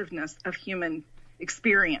cohesiveness of human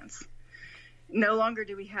experience. No longer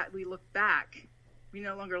do we look back. We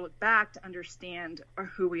no longer look back to understand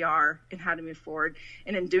who we are and how to move forward.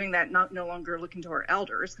 And in doing that, no longer looking to our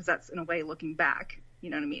elders, because that's in a way looking back, you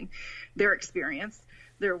know what I mean? Their experience,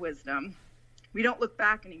 their wisdom. We don't look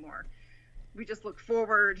back anymore. We just look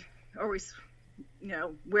forward, always,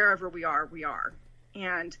 wherever we are, we are.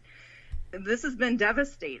 And this has been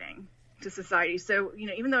devastating to society. So,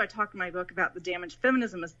 even though I talk in my book about the damage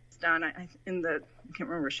feminism has done, I can't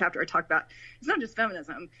remember which chapter I talked about, it's not just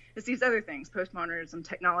feminism, it's these other things. Postmodernism,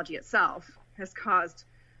 technology itself has caused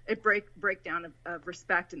a breakdown of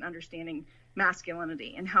respect and understanding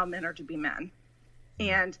masculinity and how men are to be men.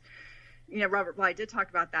 And, Robert Bly did talk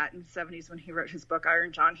about that in the 70s when he wrote his book,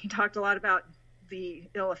 Iron John. He talked a lot about the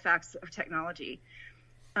ill effects of technology.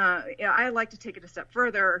 I like to take it a step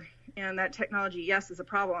further, and that technology, yes, is a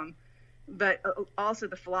problem, but also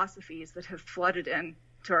the philosophies that have flooded in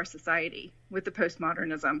to our society with the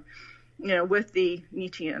postmodernism, with the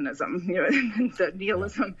Nietzscheanism, the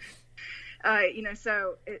nihilism.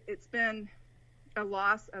 So it's been a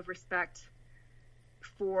loss of respect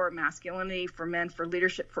for masculinity, for men, for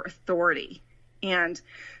leadership, for authority. And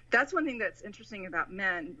that's one thing that's interesting about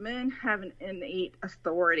men. Men have an innate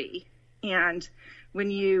authority. And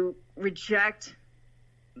when you reject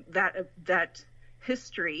that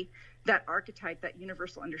history, that archetype, that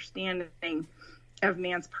universal understanding of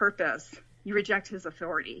man's purpose, you reject his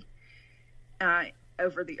authority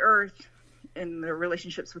over the earth, in their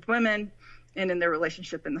relationships with women, and in their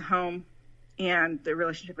relationship in the home, and their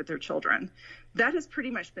relationship with their children. That has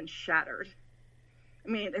pretty much been shattered. I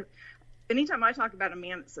mean, anytime I talk about a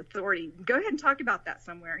man that's authority, go ahead and talk about that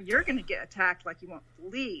somewhere. You're going to get attacked like you won't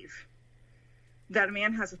believe. That a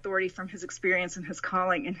man has authority from his experience and his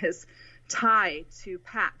calling and his tie to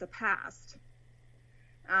the past,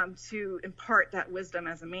 to impart that wisdom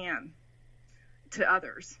as a man to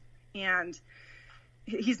others. And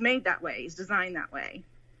he's made that way. He's designed that way.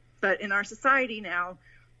 But in our society now,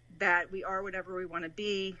 that we are whatever we want to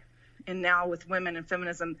be, and now with women and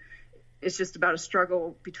feminism, it's just about a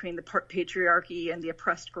struggle between the patriarchy and the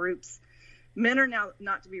oppressed groups. Men are now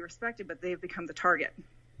not to be respected, but they've become the target.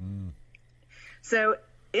 So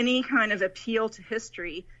any kind of appeal to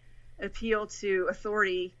history, appeal to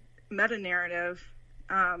authority, meta-narrative,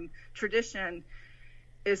 tradition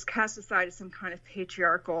is cast aside as some kind of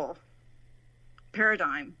patriarchal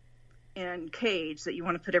paradigm and cage that you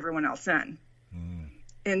want to put everyone else in.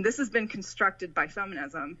 And this has been constructed by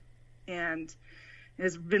feminism and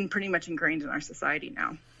has been pretty much ingrained in our society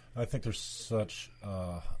now. I think there's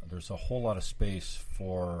a whole lot of space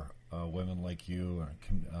for women like you,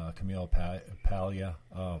 Camille Paglia.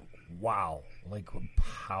 Wow, like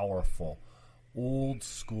powerful, old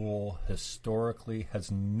school, historically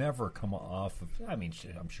has never come off of. I mean,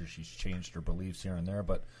 I'm sure she's changed her beliefs here and there,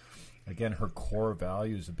 but again, her core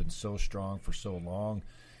values have been so strong for so long,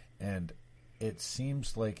 and it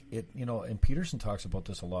seems like it. And Peterson talks about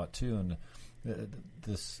this a lot too, and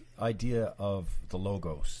this idea of the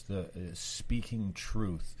logos, the speaking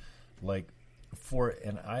truth, like.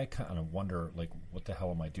 And I kind of wonder, like, what the hell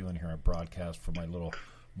am I doing here? I broadcast for my little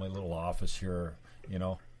office here.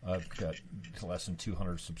 I've got less than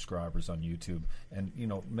 200 subscribers on YouTube, and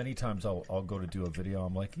many times I'll go to do a video.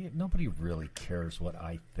 I'm like, nobody really cares what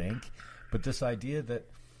I think, but this idea that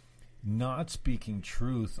not speaking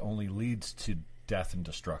truth only leads to death and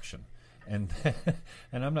destruction, and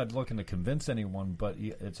I'm not looking to convince anyone, but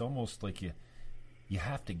it's almost like you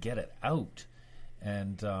have to get it out,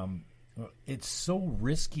 and it's so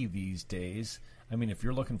risky these days. I mean, if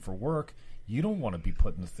you're looking for work, you don't want to be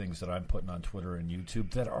putting the things that I'm putting on Twitter and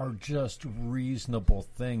YouTube that are just reasonable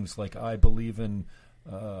things. Like, I believe in,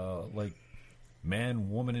 like, man,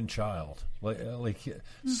 woman, and child. Like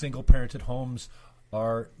single-parented homes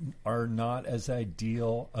are not as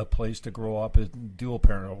ideal a place to grow up as dual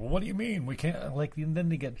parent. Well, what do you mean? We can't, like, and then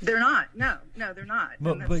they get... They're not. No, they're not.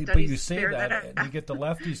 But you say that and you get the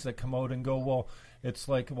lefties that come out and go, well, it's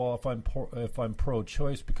like, well, if I'm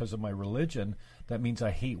pro-choice because of my religion, that means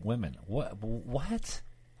I hate women. What?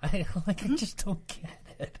 I just don't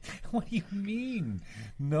get it. What do you mean?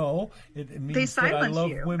 No, it means They that I silence love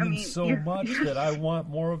you. women I mean, so much that I want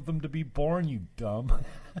more of them to be born, you dumb.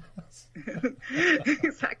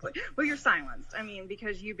 Exactly. Well, you're silenced. I mean,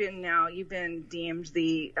 because you've been deemed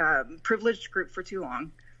the privileged group for too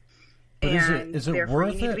long. But and is it therefore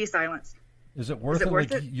worth you need it? to be silenced. Is it worth it?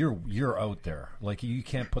 Worth Like it? you're out there. Like you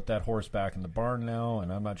can't put that horse back in the barn now,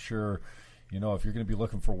 and I'm not sure, if you're going to be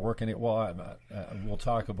looking for work. We'll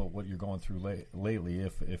talk about what you're going through lately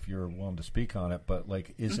if you're willing to speak on it. But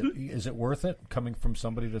like, is it worth it coming from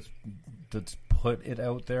somebody that's put it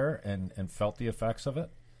out there and felt the effects of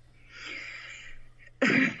it?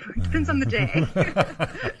 It depends on the day.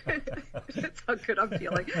 That's how good I'm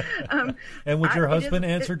feeling. And would your husband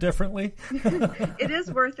answer differently? It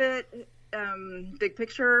is worth it. Big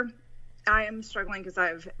picture, I am struggling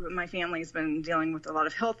because my family's been dealing with a lot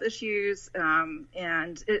of health issues,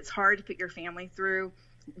 and it's hard to put your family through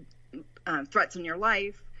threats in your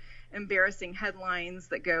life, embarrassing headlines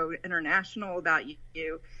that go international about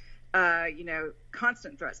you.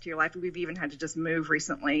 Constant threats to your life. We've even had to just move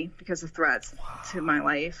recently because of threats to my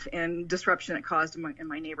life and disruption it caused in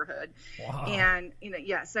my neighborhood. Wow. And,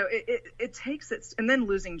 so it takes it, and then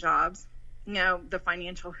losing jobs, the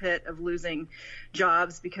financial hit of losing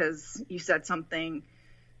jobs because you said something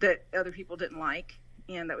that other people didn't like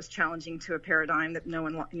and that was challenging to a paradigm that no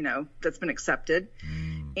one, that's been accepted.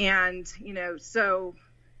 And, so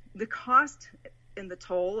the cost and the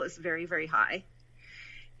toll is very, very high.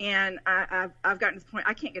 And I've gotten to the point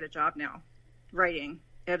I can't get a job now writing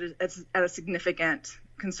at a significant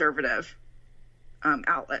conservative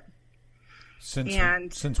outlet.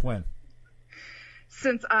 Since when?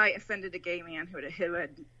 Since I offended a gay man who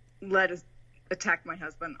had attacked my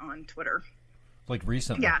husband on Twitter. Like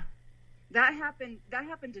recently? Yeah, that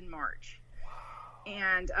happened in March. Wow.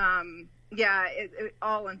 And it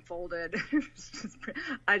all unfolded.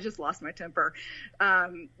 I just lost my temper,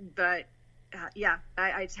 but.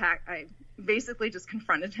 I basically just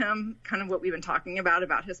confronted him, kind of what we've been talking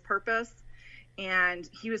about his purpose. And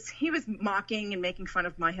he was mocking and making fun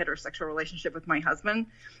of my heterosexual relationship with my husband,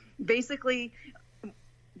 basically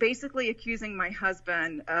accusing my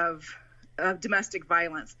husband of domestic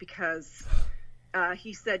violence because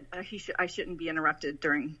he said I shouldn't be interrupted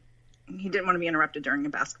he didn't want to be interrupted during a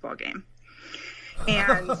basketball game.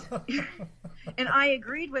 And I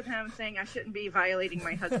agreed with him, saying I shouldn't be violating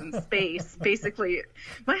my husband's space. Basically,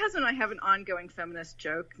 my husband and I have an ongoing feminist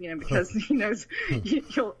joke, because he knows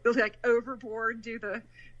he'll like overboard do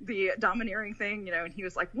the domineering thing, and he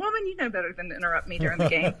was like, "Woman, you know better than to interrupt me during the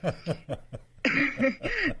game."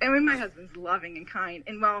 And when my husband's loving and kind,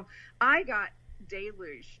 and I got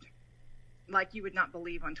deluged like you would not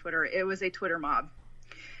believe on Twitter. It was a Twitter mob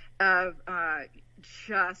of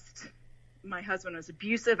just. My husband was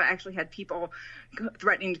abusive. I actually had people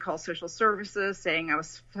threatening to call social services, saying I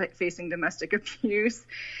was facing domestic abuse.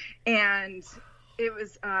 And it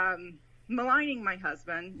was maligning my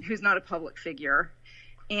husband, who's not a public figure.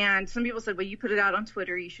 And some people said, well, you put it out on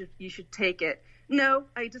Twitter. You should take it. No,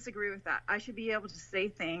 I disagree with that. I should be able to say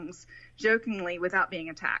things jokingly without being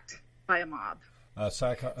attacked by a mob.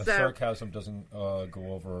 Sarcasm doesn't go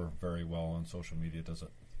over very well on social media, does it?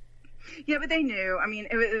 Yeah, but they knew. I mean,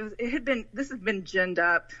 this has been ginned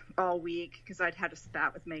up all week because I'd had a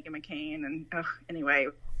spat with Meghan McCain, and anyway,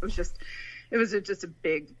 it was just a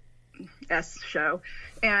big S show,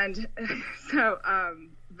 and so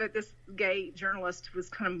but this gay journalist was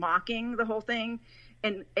kind of mocking the whole thing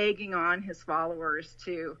and egging on his followers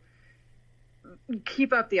to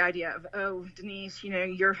keep up the idea of, oh, Denise,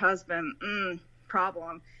 your husband,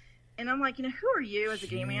 problem. And I'm like, who are you as a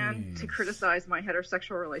gay man to criticize my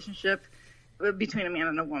heterosexual relationship between a man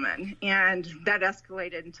and a woman? And that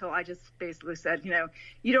escalated until I just basically said,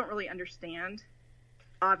 you don't really understand,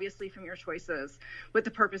 obviously, from your choices, what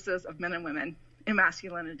the purposes of men and women and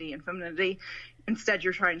masculinity and femininity. Instead,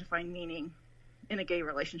 you're trying to find meaning in a gay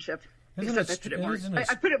relationship. I put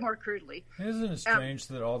it more crudely. Isn't it strange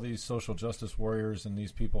that all these social justice warriors and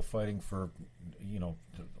these people fighting for,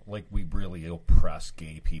 like we really oppress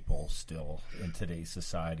gay people still in today's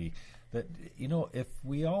society, that, if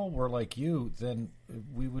we all were like you, then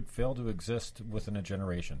we would fail to exist within a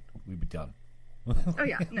generation. We'd be done. Oh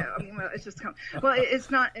yeah, no. I mean, it's just it's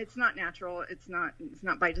not natural. It's not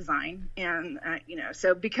by design. And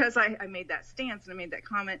so because I made that stance and I made that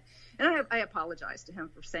comment, and I apologized to him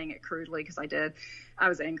for saying it crudely because I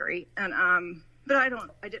was angry, and but I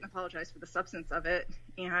didn't apologize for the substance of it,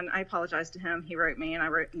 and I apologized to him. He wrote me, and I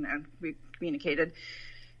wrote, we communicated,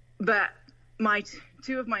 but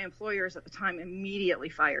two of my employers at the time immediately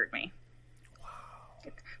fired me.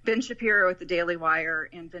 Ben Shapiro at the Daily Wire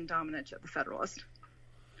and Ben Domenech at the Federalist.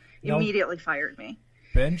 immediately fired me.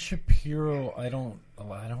 Ben Shapiro, I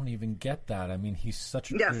don't even get that. I mean, he's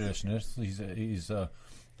such a traditionalist. He's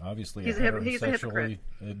obviously a heterosexually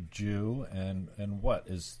Jew, and what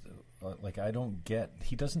is like, I don't get.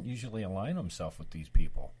 He doesn't usually align himself with these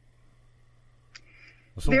people.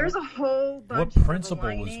 So there's a whole bunch. What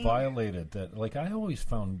principle was violated? That, like, I always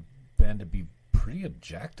found Ben to be pretty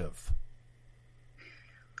objective.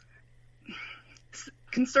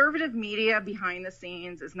 Conservative media behind the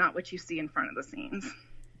scenes is not what you see in front of the scenes.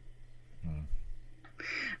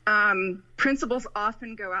 Principles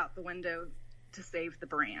often go out the window to save the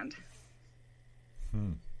brand.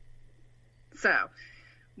 So,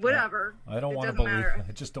 whatever. I don't want to believe.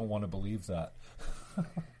 I just don't want to believe that.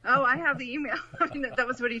 Oh, I have the email. I mean, that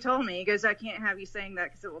was what he told me. He goes, "I can't have you saying that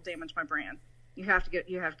because it will damage my brand. You have to go.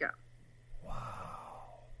 You have to go."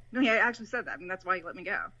 Wow. No, he actually said that. I mean, that's why he let me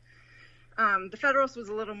go. The Federalist was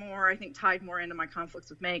a little more, I think, tied more into my conflicts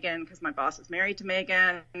with Megyn, because my boss is married to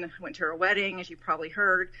Megyn. Went to her wedding, as you probably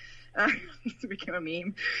heard. It became a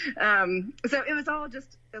meme. So it was all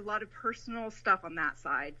just a lot of personal stuff on that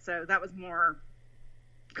side. So that was more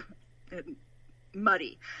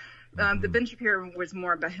muddy. The Ben Shapiro was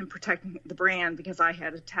more about him protecting the brand, because I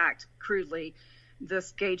had attacked crudely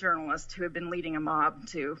this gay journalist who had been leading a mob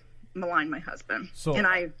to malign my husband. And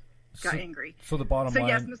I got angry. So the bottom line,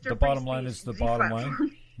 yes, the bottom line is the bottom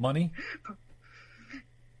line. Money.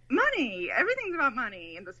 Money. Everything's about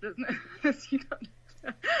money in this business.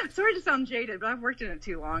 Sorry to sound jaded, but I've worked in it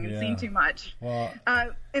too long and seen too much. Well,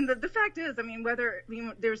 and the fact is, I mean,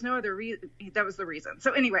 there's no other reason. That was the reason.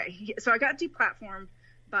 So anyway, so I got deplatformed,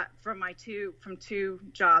 but from two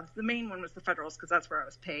jobs. The main one was the Federalist, because that's where I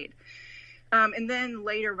was paid. And then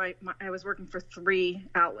later, I was working for 3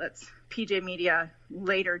 outlets. PJ Media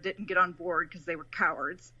later didn't get on board because they were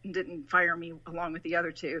cowards and didn't fire me along with the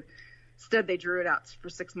other 2. Instead, they drew it out for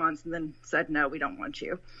 6 months and then said, "No, we don't want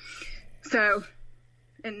you." So,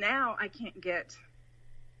 and now I can't get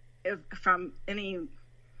from any.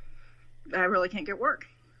 I really can't get work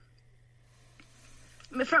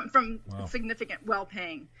from significant,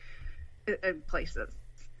 well-paying places.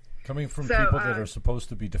 Coming from people that are supposed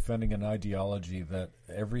to be defending an ideology that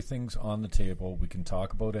everything's on the table, we can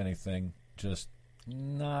talk about anything, just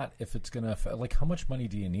not if it's going to affect. Like, how much money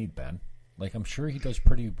do you need, Ben? Like, I'm sure he does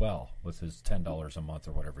pretty well with his $10 a month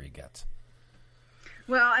or whatever he gets.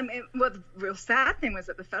 Well, I mean, the real sad thing was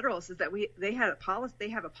at the Federalist is that they have a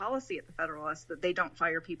policy at the Federalist that they don't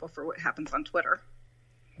fire people for what happens on Twitter.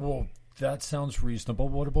 Well, that sounds reasonable.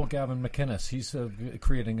 What about Gavin McInnes? He's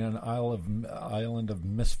creating an island of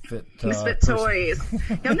misfit toys.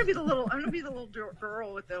 I'm gonna be the little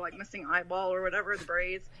girl with the missing eyeball or whatever, the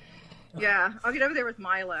braids. Yeah, I'll get over there with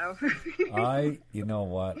Milo. You know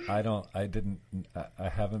what? I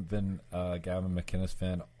haven't been a Gavin McInnes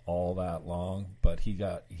fan all that long, but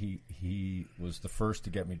he was the first to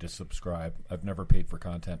get me to subscribe. I've never paid for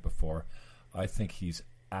content before. I think he's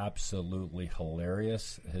absolutely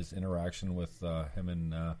hilarious. His interaction with him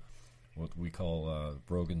and what we call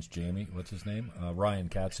Rogan's Jamie, what's his name? Ryan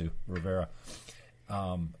Katsu Rivera.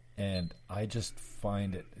 And I just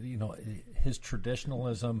find it, his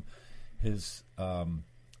traditionalism,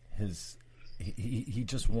 he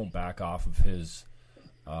just won't back off of his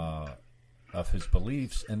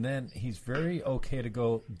beliefs, and then he's very okay to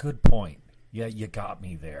go, "Good point. Yeah, you got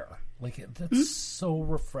me there." Like, that's so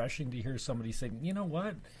refreshing to hear somebody saying, "You know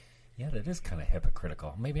what? Yeah, that is kind of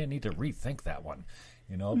hypocritical. Maybe I need to rethink that one."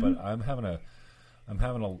 But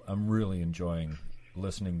I'm really enjoying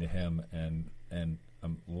listening to him, and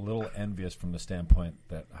I'm a little envious from the standpoint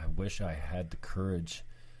that I wish I had the courage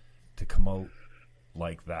to come out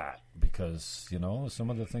like that, because some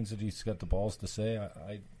of the things that he's got the balls to say,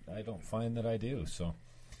 I don't find that I do. So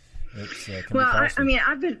it's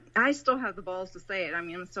I still have the balls to say it. I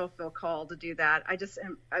mean, I still feel called to do that.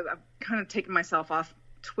 I've kind of taken myself off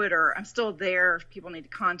Twitter. I'm still there. People need to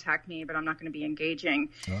contact me, but I'm not going to be engaging.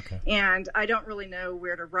 Okay. And I don't really know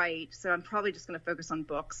where to write, so I'm probably just going to focus on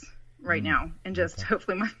books right now, and just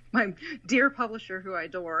hopefully my dear publisher, who I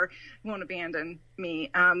adore, won't abandon me.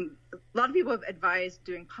 A lot of people have advised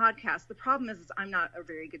doing podcasts. The problem is I'm not a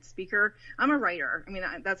very good speaker. I'm a writer. I mean,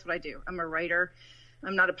 that's what I do. I'm a writer.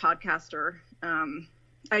 I'm not a podcaster.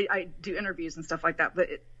 I do interviews and stuff like that, but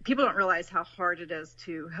people don't realize how hard it is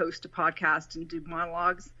to host a podcast and do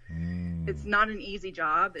monologues. It's not an easy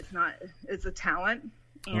job. It's a talent.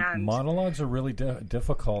 And monologues are really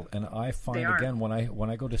difficult, and I find again when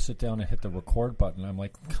I go to sit down and hit the record button, I'm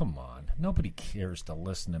like, come on, nobody cares to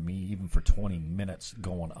listen to me even for 20 minutes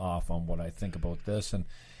going off on what I think about this, and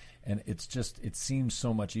And it seems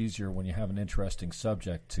so much easier when you have an interesting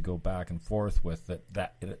subject to go back and forth with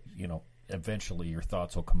that eventually your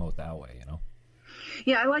thoughts will come out that way,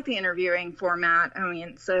 Yeah, I like the interviewing format. I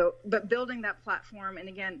mean, but building that platform, and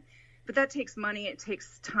again, but that takes money, it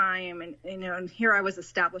takes time, and and here I was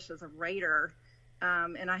established as a writer,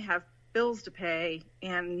 and I have bills to pay,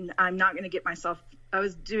 and I'm not going to get myself. I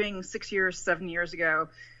was doing 7 years ago,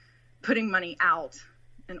 putting money out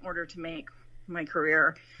in order to make my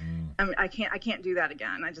career. I mean, I can't do that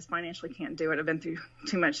again. I just financially can't do it. I've been through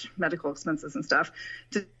too much medical expenses and stuff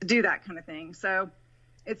to do that kind of thing. So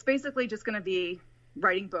it's basically just going to be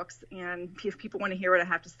writing books, and if people want to hear what I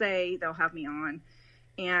have to say, they'll have me on.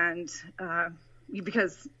 And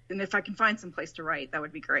if I can find some place to write, that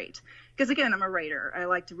would be great. Because again, I'm a writer. I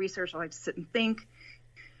like to research. I like to sit and think,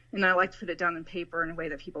 and I like to put it down in paper in a way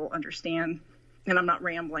that people understand. And I'm not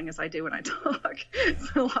rambling as I do when I talk. It's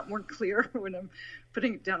a lot more clear when I'm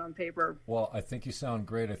putting it down on paper. Well, I think you sound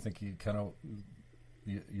great. I think you kind of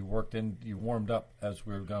you warmed up as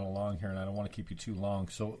we've gone along here, and I don't want to keep you too long.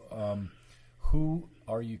 So, who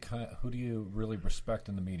do you really respect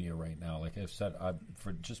in the media right now? Like I've said,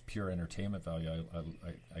 for just pure entertainment value,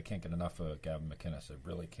 I can't get enough of Gavin McInnes. I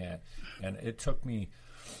really can't. And it took me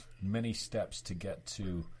many steps to get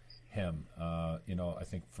to him. I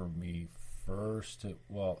think for me. First, it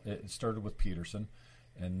started with Peterson,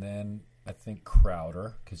 and then I think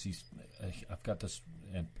Crowder, because I've got this,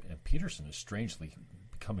 and Peterson is strangely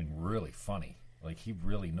becoming really funny. Like he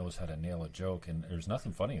really knows how to nail a joke, and there's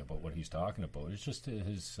nothing funny about what he's talking about. It's just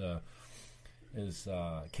his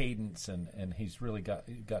cadence, and he's really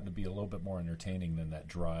gotten to be a little bit more entertaining than that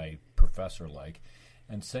dry professor like.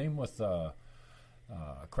 And same with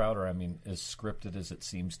Crowder. I mean, as scripted as it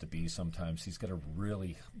seems to be sometimes, he's got a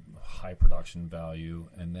really high production value.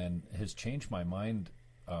 And then his Change My Mind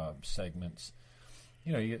segments,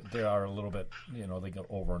 they are a little bit, they go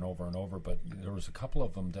over and over and over. But there was a couple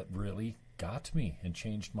of them that really got to me and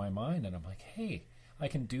changed my mind. And I'm like, hey, I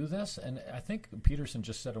can do this. And I think Peterson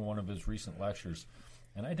just said in one of his recent lectures,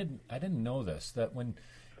 and I didn't know this, that when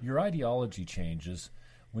your ideology changes,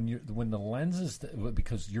 when the lenses,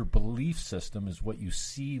 because your belief system is what you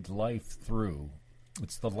see life through.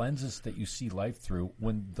 It's the lenses that you see life through.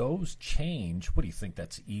 When those change, what do you think?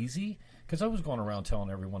 That's easy? Because I was going around telling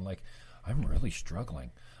everyone, like, I'm really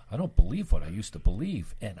struggling. I don't believe what I used to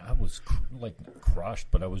believe, and I was crushed.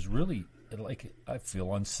 But I was really I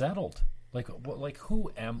feel unsettled. Like who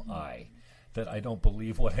am I that I don't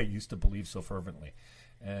believe what I used to believe so fervently?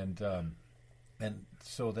 And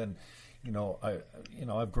so then.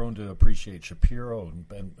 I've grown to appreciate Shapiro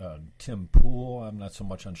and Tim Pool. I'm not so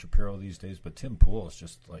much on Shapiro these days, but Tim Pool is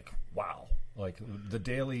just like, wow. Like the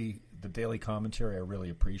daily commentary I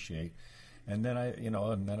really appreciate. And then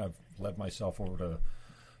I've led myself over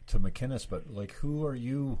to McInnes. But like, who are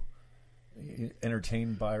you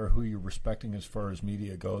entertained by, or who you're respecting as far as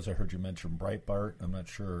media goes? I heard you mention Breitbart. I'm not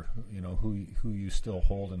sure, who you still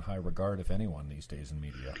hold in high regard, if anyone, these days in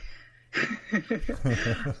media.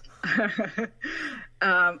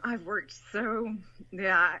 I've worked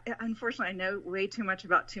unfortunately I know way too much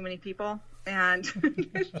about too many people, and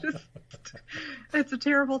it's a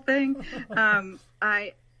terrible thing.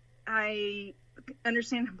 I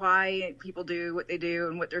understand why people do what they do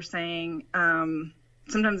and what they're saying.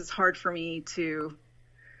 Sometimes it's hard for me to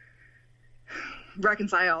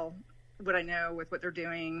reconcile what I know with what they're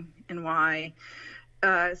doing and why.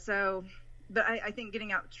 But I think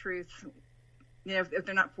getting out the truth, if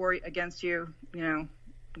they're not for against you,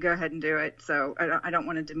 go ahead and do it. So I don't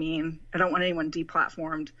want to demean. I don't want anyone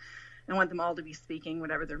deplatformed. I want them all to be speaking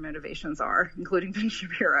whatever their motivations are, including Ben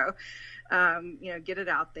Shapiro. Get it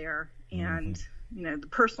out there, and the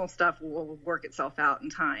personal stuff will work itself out in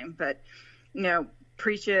time. But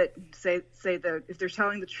preach it. Say if they're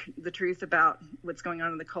telling the truth about what's going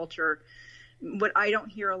on in the culture. What I don't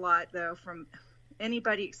hear a lot though from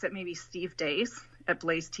anybody except maybe Steve Dace at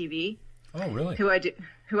Blaze TV. Oh, really? Who I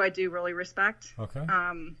do really respect. Okay.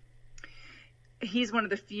 He's one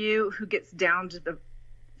of the few who gets down to the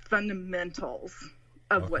fundamentals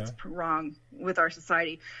of what's wrong with our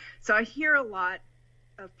society. So I hear a lot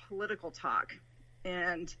of political talk,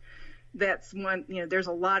 and that's one, there's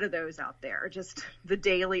a lot of those out there, just the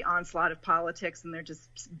daily onslaught of politics, and they're just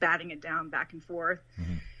batting it down back and forth.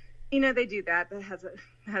 Mm-hmm. They do that. That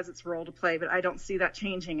has its role to play, but I don't see that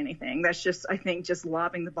changing anything. That's just, I think, just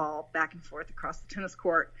lobbing the ball back and forth across the tennis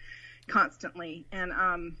court constantly. And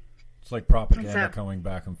it's like propaganda coming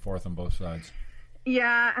back and forth on both sides.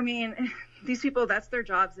 Yeah, I mean, these people, that's their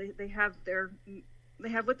jobs. They have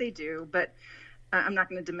what they do, but I'm not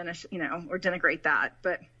going to diminish, or denigrate that.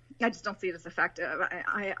 But I just don't see it as effective.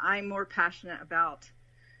 I'm more passionate about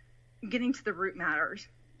getting to the root matters,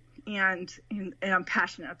 and I'm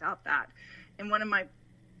passionate about that. And one of my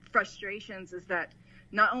frustrations is that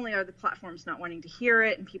not only are the platforms not wanting to hear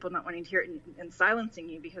it and people not wanting to hear it and silencing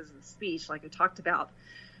you because of the speech, like I talked about,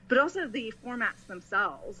 but also the formats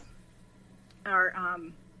themselves are,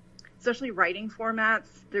 especially writing formats,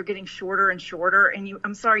 they're getting shorter and shorter. And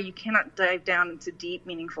I'm sorry, you cannot dive down into deep,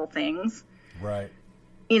 meaningful things. Right.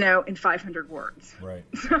 In 500 words. Right.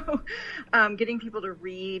 So getting people to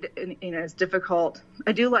read, is difficult.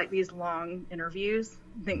 I do like these long interviews.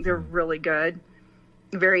 I think they're really good,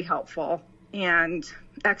 very helpful, and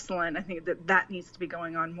excellent. I think that needs to be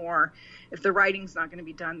going on more. If the writing's not going to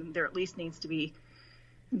be done, then there at least needs to be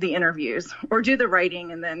the interviews, or do the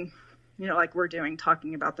writing and then, like we're doing,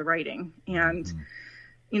 talking about the writing and,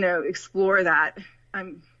 explore that.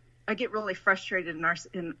 I get really frustrated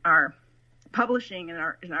in our publishing in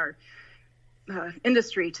our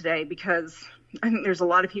industry today, because I think there's a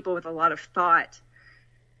lot of people with a lot of thought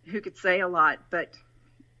who could say a lot, but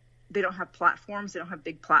they don't have platforms. They don't have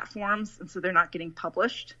big platforms, and so they're not getting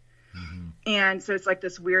published. Mm-hmm. And so it's like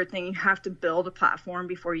this weird thing. You have to build a platform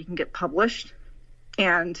before you can get published,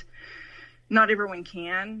 and not everyone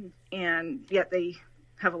can, and yet they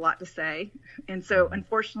have a lot to say. And so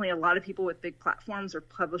unfortunately, a lot of people with big platforms are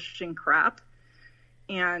publishing crap,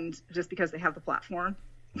 and just because they have the platform.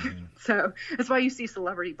 Mm-hmm. So that's why you see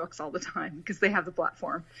celebrity books all the time, because they have the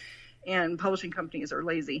platform, and publishing companies are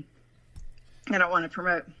lazy. I don't want to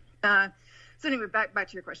promote. So anyway, back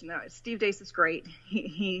to your question though. Steve Deace is great.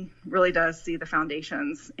 He really does see the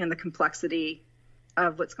foundations and the complexity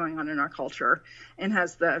of what's going on in our culture, and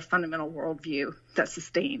has the fundamental worldview that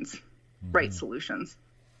sustains right solutions.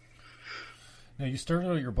 Now, you started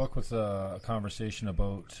out your book with a conversation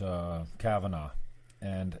about Kavanaugh,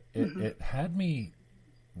 and it had me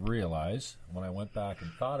realize, when I went back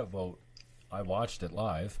and thought about, I watched it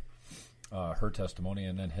live, her testimony,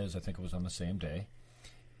 and then his, I think it was on the same day,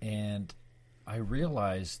 and I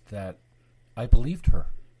realized that I believed her.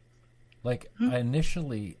 Like,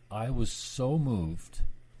 initially, I was so moved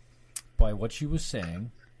by what she was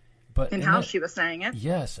saying, and how she was saying it.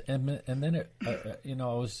 Yes, and then it,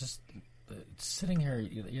 I was just sitting here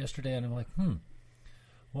yesterday, and I'm like,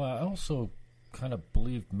 well, I also kind of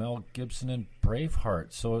believed Mel Gibson in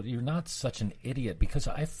Braveheart, so you're not such an idiot, because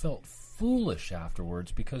I felt foolish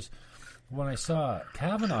afterwards, because when I saw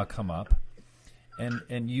Kavanaugh come up,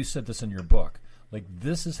 and you said this in your book, like,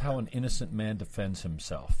 this is how an innocent man defends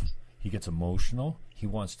himself. He gets emotional. He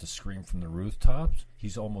wants to scream from the rooftops.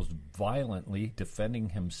 He's almost violently defending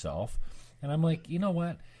himself. And I'm like, you know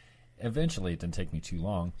what? Eventually, it didn't take me too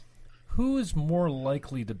long. Who is more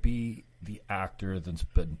likely to be the actor that's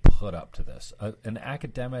been put up to this? An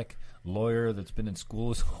academic lawyer that's been in school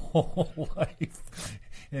his whole life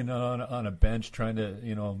and on a bench trying to,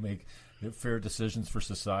 make fair decisions for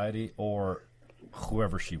society, or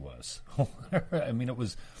whoever she was. I mean, it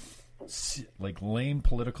was like lame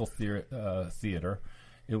political theater.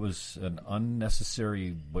 It was an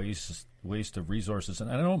unnecessary waste of resources,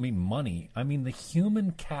 and I don't mean money. I mean the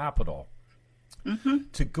human capital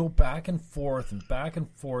to go back and forth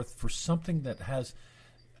for something that has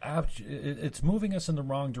it's moving us in the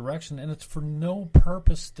wrong direction, and it's for no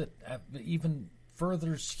purpose that even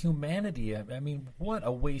furthers humanity. I mean, what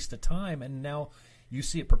a waste of time! And now you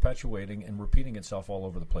see it perpetuating and repeating itself all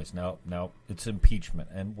over the place. Now it's impeachment,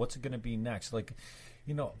 and what's it going to be next? Like,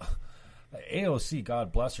 AOC,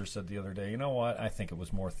 God bless her, said the other day, you know what? I think it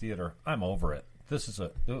was more theater. I'm over it. This is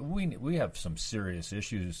we have some serious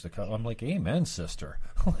issues to come. I'm like, amen, sister.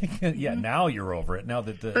 Now you're over it. Now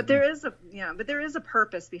that but there is a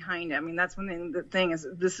purpose behind it. I mean, that's one thing. The thing is,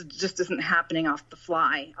 this just isn't happening off the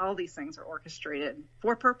fly. All these things are orchestrated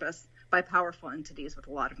for purpose by powerful entities with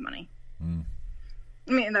a lot of money. I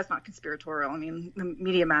mean, and that's not conspiratorial. I mean, the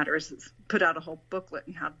Media Matters has put out a whole booklet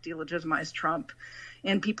on how to delegitimize Trump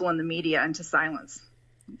and people in the media, and to silence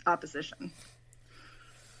opposition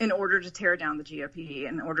in order to tear down the GOP,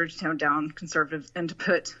 in order to tear down conservatives, and to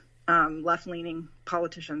put left-leaning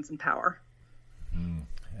politicians in power.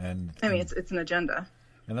 And I mean, it's an agenda.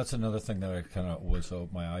 And that's another thing that I kind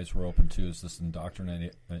of my eyes were open to, is this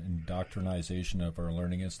indoctrinization of our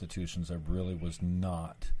learning institutions. I really was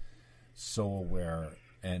not so aware.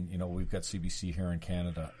 And we've got CBC here in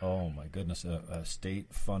Canada. Oh my goodness, a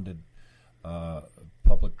state-funded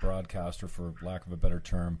public broadcaster, for lack of a better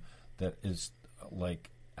term, that is like,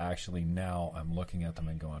 actually now I'm looking at them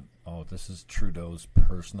and going, oh, this is Trudeau's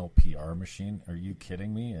personal PR machine. Are you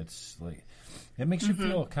kidding me? It's like, it makes you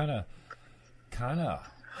feel kind of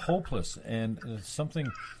hopeless. And something,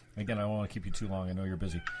 again, I don't want to keep you too long. I know you're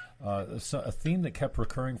busy. A theme that kept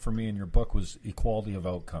recurring for me in your book was equality of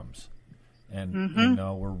outcomes. And,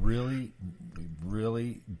 we're really,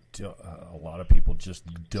 a lot of people just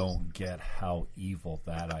don't get how evil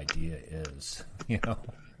that idea is,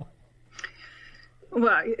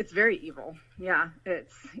 Well, it's very evil. Yeah,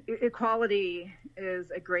 equality is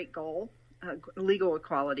a great goal, legal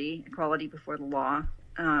equality before the law,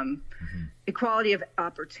 equality of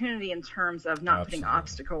opportunity in terms of not putting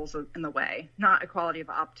obstacles in the way, not equality of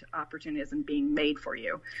opportunity as in being made for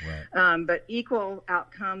you, right. But equal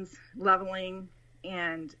outcomes, leveling,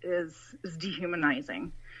 and is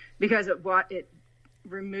dehumanizing because it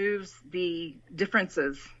removes the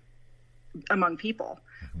differences among people.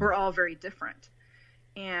 We're all very different.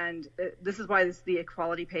 And this is why the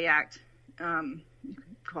Equality Pay Act,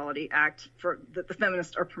 Equality Act that the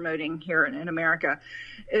feminists are promoting here in America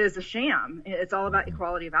is a sham. It's all about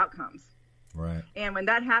equality of outcomes. Right. And when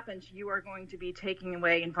that happens, you are going to be taking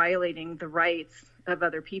away and violating the rights of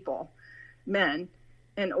other people, men,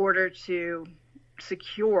 in order to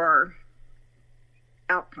secure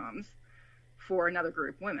outcomes for another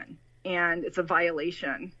group, women. And it's a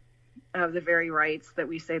violation of the very rights that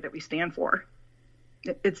we say that we stand for.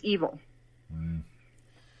 It's evil.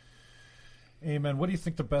 Amen. What do you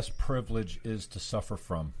think the best privilege is to suffer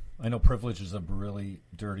from? I know privilege is a really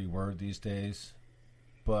dirty word these days,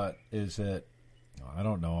 but is it, I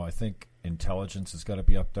don't know. I think intelligence has got to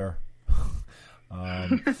be up there.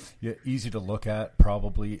 Easy to look at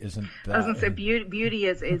probably isn't that. I was going to say beauty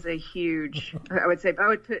is a huge, I would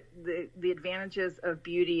put the advantages of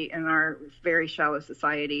beauty in our very shallow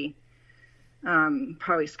society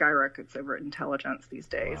probably skyrockets over intelligence these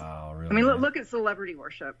days. Wow, really? I mean, look at celebrity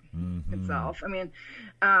worship itself. I mean,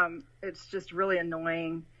 it's just really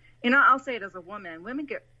annoying. I'll say it as a woman. Women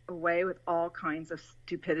get away with all kinds of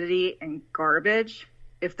stupidity and garbage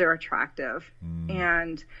if they're attractive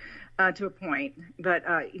and to a point. But,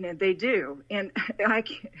 they do. And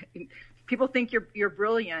people think you're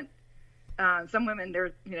brilliant. Some women,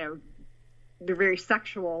 they're very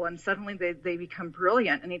sexual, and suddenly they become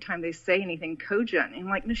brilliant anytime they say anything cogent. And I'm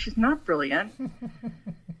like, no, she's not brilliant.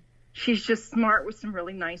 She's just smart with some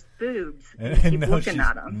really nice boobs. And keep looking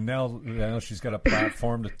at them. Now she's got a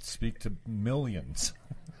platform to speak to millions.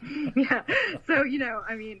 Yeah. So,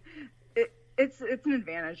 I mean, it's an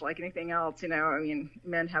advantage like anything else. I mean,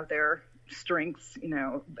 men have their strengths,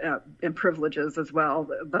 and privileges as well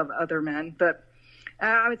above other men. But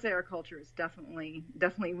I would say our culture is definitely,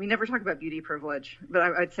 we never talk about beauty privilege, but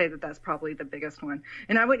I'd say that that's probably the biggest one.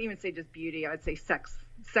 And I wouldn't even say just beauty. I would say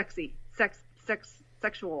sexual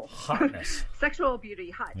hotness, sexual beauty,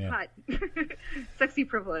 hot, sexy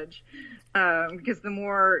privilege. Because the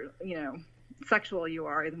more, sexual you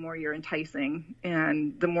are, the more you're enticing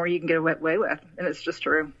and the more you can get away with. And it's just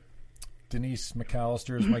true. Denise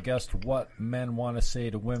McAllister is my guest. What Men Want to Say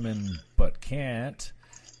to Women But Can't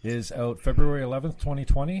is out February 11th,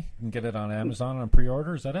 2020. You can get it on Amazon on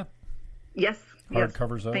pre-order. Is that it? Yes.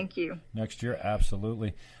 Hardcover's out. Thank you. Next year,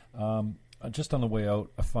 absolutely. Just on the way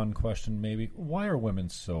out, a fun question maybe. Why are women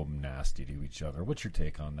so nasty to each other? What's your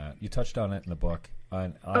take on that? You touched on it in the book.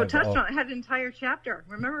 I had an entire chapter.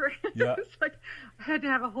 Remember? Yeah. It's like I had to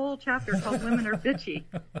have a whole chapter called Women Are Bitchy.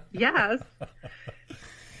 Yes.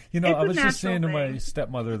 I was just saying to my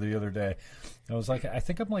stepmother the other day, I was like, I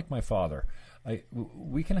think I'm like my father.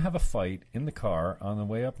 We can have a fight in the car on the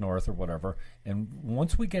way up north or whatever, and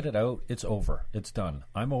once we get it out, it's over. It's done.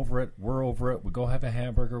 I'm over it. We're over it. We go have a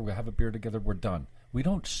hamburger. We have a beer together. We're done. We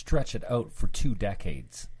don't stretch it out for 2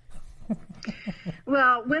 decades.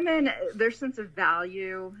 Well, women, their sense of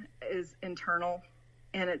value is internal,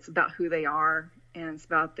 and it's about who they are, and it's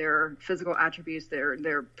about their physical attributes,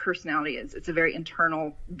 their personality. It's a very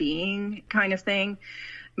internal being kind of thing.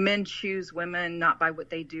 Men choose women not by what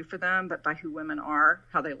they do for them, but by who women are,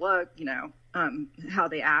 how they look, how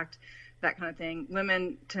they act, that kind of thing.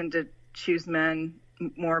 Women tend to choose men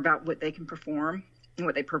more about what they can perform and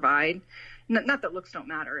what they provide. Not that looks don't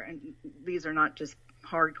matter, and these are not just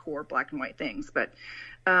hardcore black and white things, but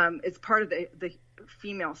it's part of the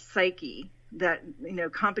female psyche that,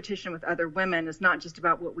 competition with other women is not just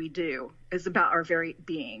about what we do. It's about our very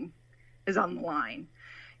being is on the line.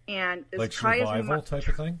 And like survival type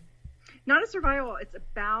of thing? Not a survival. It's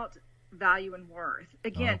about value and worth.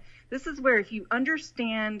 Again, This is where if you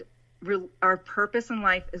understand our purpose in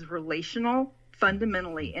life is relational,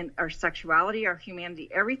 fundamentally, in our sexuality, our humanity,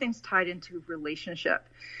 everything's tied into relationship.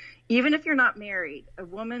 Even if you're not married, a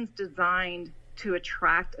woman's designed to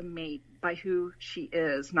attract a mate by who she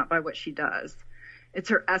is, not by what she does. It's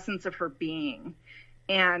her essence of her being.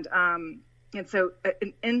 And And so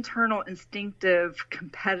an internal instinctive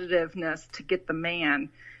competitiveness to get the man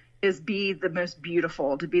is be the most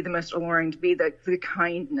beautiful, to be the most alluring, to be the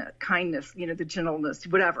kindness, the gentleness,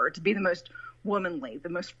 whatever, to be the most womanly, the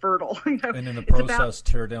most fertile. And in the process,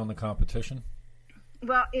 tear down the competition?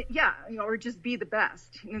 Well, or just be the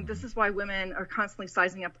best. This is why women are constantly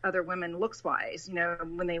sizing up other women looks-wise,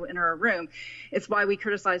 when they enter a room. It's why we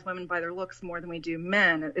criticize women by their looks more than we do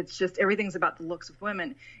men. It's just everything's about the looks of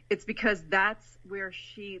women. It's because that's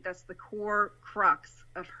the core crux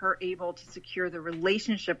of her able to secure the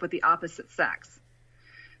relationship with the opposite sex.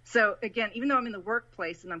 So, again, even though I'm in the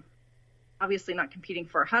workplace and I'm obviously not competing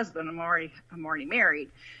for a husband, I'm already married,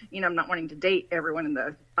 I'm not wanting to date everyone in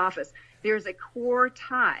the office. There's a core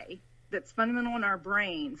tie that's fundamental in our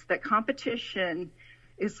brains that competition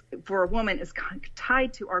is, for a woman, is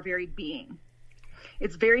tied to our very being.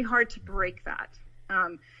 It's very hard to break that.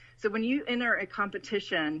 So when you enter a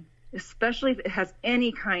competition, especially if it has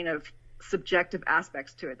any kind of subjective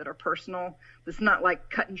aspects to it that are personal, that's not like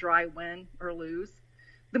cut and dry win or lose,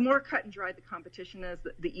 the more cut and dry the competition is,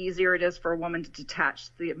 the easier it is for a woman to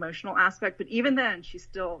detach the emotional aspect. But even then, she's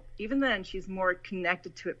more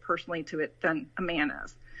connected to it personally to it than a man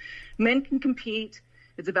is. Men can compete.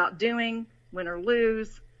 It's about doing, win or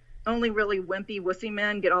lose. Only really wimpy, wussy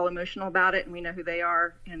men get all emotional about it, and we know who they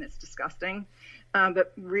are, and it's disgusting.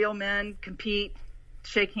 But real men compete,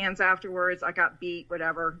 shake hands afterwards. I got beat,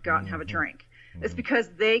 whatever, go out and have a drink. It's because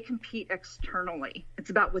they compete externally. It's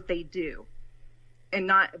about what they do, and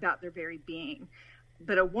not about their very being.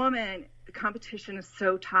 But a woman, the competition is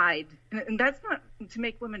so tied, and that's not to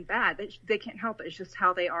make women bad. They can't help it. It's just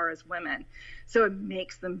how they are as women. So it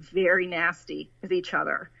makes them very nasty with each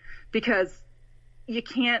other, because you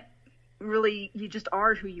can't really, you just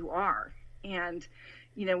are who you are. And,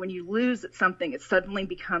 when you lose at something, it suddenly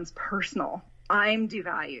becomes personal. I'm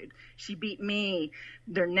devalued. She beat me.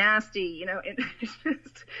 They're nasty,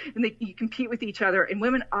 and you compete with each other. And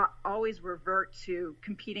women always revert to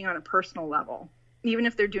competing on a personal level, even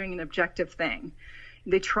if they're doing an objective thing.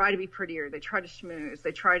 They try to be prettier. They try to schmooze.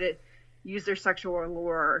 They try to use their sexual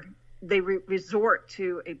allure. They resort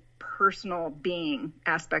to a personal being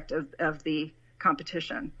aspect of the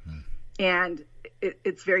competition. And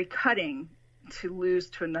it's very cutting to lose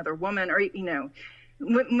to another woman, or,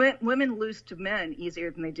 women lose to men easier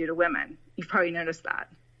than they do to women. You've probably noticed that.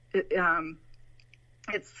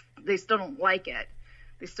 They still don't like it.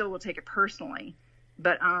 They still will take it personally,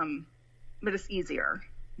 but it's easier.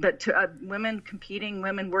 But to women competing,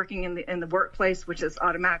 women working in the workplace, which is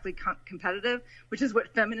automatically competitive, which is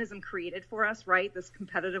what feminism created for us, right? This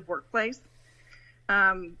competitive workplace,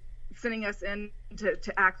 sending us in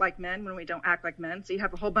to act like men when we don't act like men. So you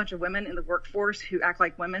have a whole bunch of women in the workforce who act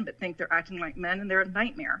like women but think they're acting like men, and they're a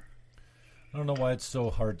nightmare. I don't know why it's so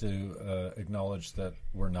hard to acknowledge that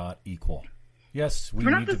we're not equal. Yes, we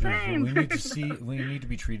need to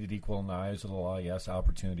be treated equal in the eyes of the law. Yes,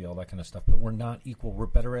 opportunity, all that kind of stuff. But we're not equal. We're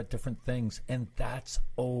better at different things, and that's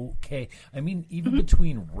okay. I mean, even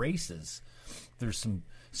between races, there's some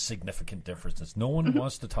significant differences. No one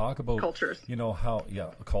wants to talk about cultures.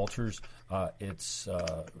 Cultures. It's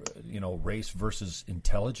race versus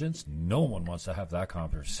intelligence. No one wants to have that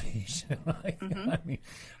conversation. I mean,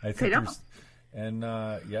 I think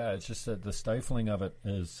it's just that the stifling of it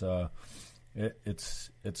is.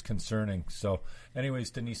 It's concerning. So, anyways,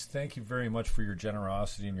 Denise, thank you very much for your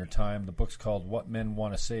generosity and your time. The book's called "What Men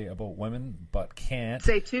Want to Say About Women But Can't."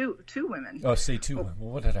 Say to women. Oh, say to. Well,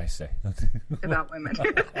 what did I say? About women.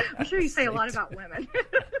 I'm sure you say a lot about women.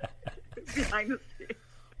 Behind the scenes.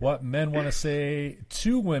 What Men Want to Say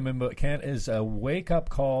to Women But Can't is a wake-up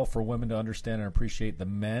call for women to understand and appreciate the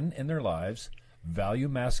men in their lives, value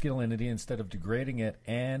masculinity instead of degrading it,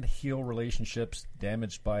 and heal relationships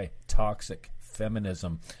damaged by toxic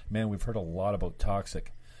feminism. Man, we've heard a lot about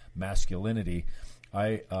toxic masculinity.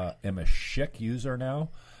 I am a Schick user now,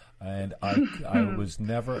 and I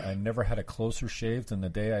never had a closer shave than the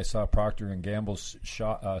day I saw Procter & Gamble's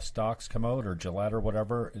stocks come out, or Gillette or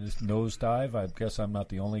whatever, nosedive. I guess I'm not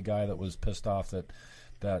the only guy that was pissed off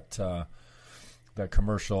that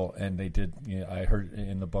commercial, and they did. I heard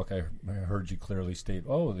in the book. I heard you clearly state,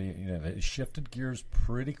 they shifted gears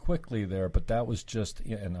pretty quickly there, but that was just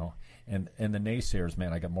and the naysayers,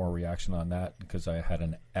 man, I got more reaction on that because I had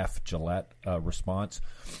an Gillette response.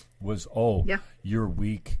 Was you're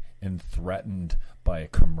weak and threatened by a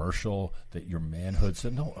commercial that your manhood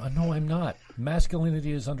said, no, I'm not.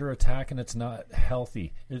 Masculinity is under attack, and it's not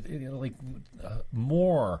healthy.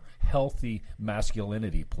 More healthy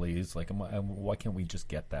masculinity, please. Like, why can't we just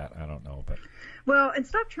get that? I don't know, but. Well, and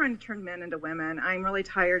stop trying to turn men into women. I'm really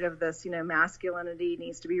tired of this. Masculinity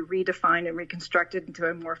needs to be redefined and reconstructed into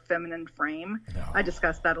a more feminine frame. No. I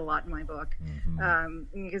discuss that a lot in my book,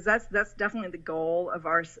 because that's definitely the goal of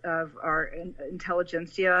our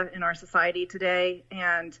intelligentsia in our society today,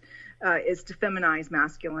 and is to feminize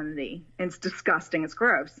masculinity. And it's disgusting. It's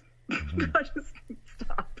gross. Just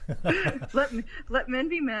stop. Let men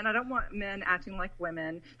be men. I don't want men acting like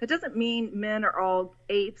women. That doesn't mean men are all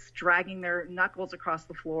apes dragging their knuckles across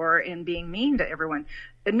the floor and being mean to everyone.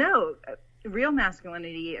 No, real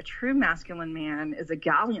masculinity, a true masculine man, is a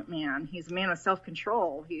gallant man. He's a man with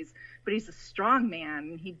self-control. But he's a strong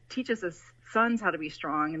man. He teaches his sons how to be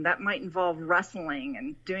strong, and that might involve wrestling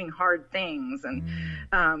and doing hard things.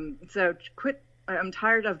 And so quit. I'm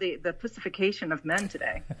tired of the pussification of men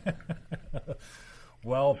today.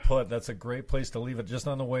 Well put. That's a great place to leave it. Just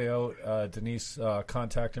on the way out, Denise,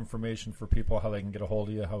 contact information for people, how they can get a hold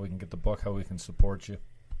of you, how we can get the book, how we can support you.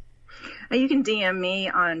 You can DM me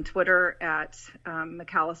on Twitter at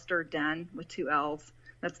McAllister Den with 2 L's.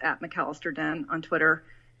 That's at McAllister Den on Twitter.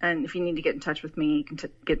 And if you need to get in touch with me, you can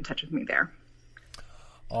get in touch with me there.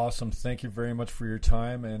 Awesome. Thank you very much for your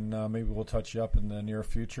time, and maybe we'll touch you up in the near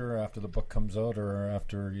future after the book comes out or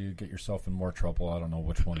after you get yourself in more trouble. I don't know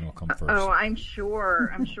which one will come first. Oh, I'm sure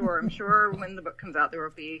when the book comes out there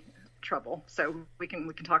will be trouble, so we can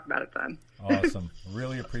talk about it then. Awesome.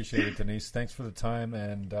 Really appreciate it, Denise. Thanks for the time,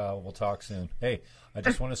 and we'll talk soon. Hey, I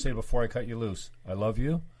just want to say before I cut you loose, I love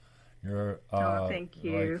you. You're thank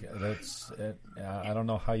you. That's I don't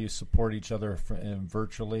know how you support each other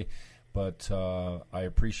virtually, but I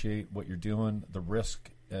appreciate what you're doing. The risk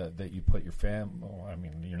that you put your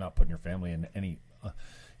you're not putting your family in any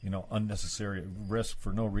unnecessary risk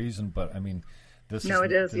for no reason, but I mean this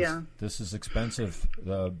is expensive.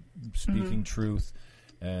 Speaking truth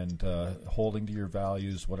and holding to your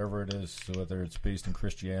values, whatever it is, so whether it's based in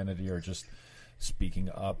Christianity or just speaking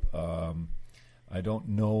up. I don't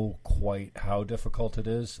know quite how difficult it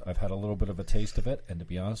is. I've had a little bit of a taste of it, and to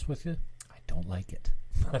be honest with you, I don't like it.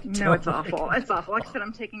 No, it's awful. It's awful. Like I said,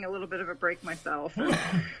 I'm taking a little bit of a break myself,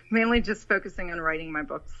 mainly just focusing on writing my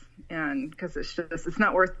books, and because it's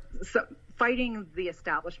not worth fighting the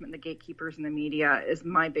establishment, the gatekeepers, and the media is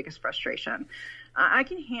my biggest frustration. I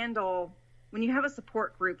can handle. When you have a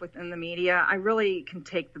support group within the media, I really can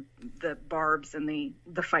take the barbs and the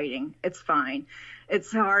fighting. It's fine.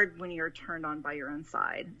 It's hard when you're turned on by your own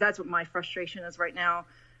side. That's what my frustration is right now.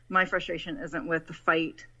 My frustration isn't with the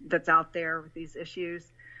fight that's out there with these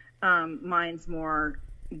issues. Mine's more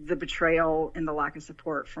the betrayal and the lack of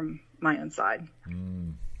support from my own side.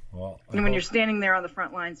 Well, and when you're standing there on the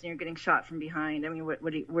front lines and you're getting shot from behind, I mean,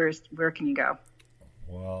 where can you go?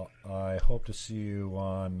 Well, I hope to see you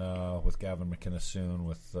on with Gavin McInnes soon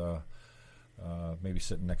with maybe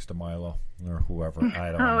sitting next to Milo or whoever.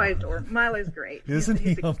 I don't know. I adore Milo's great. Isn't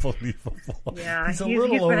he unbelievable? Yeah, he's a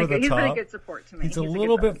little over the top. He's been a good support to me. He's a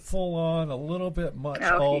little bit full on, a little bit much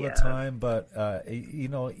all the time, but I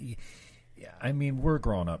mean, we're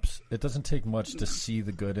grown-ups. It doesn't take much to see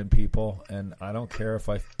the good in people, and I don't care if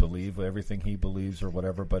I believe everything he believes or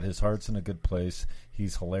whatever, but his heart's in a good place.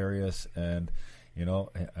 He's hilarious, and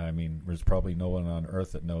I mean, there's probably no one on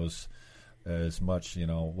earth that knows as much,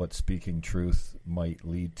 what speaking truth might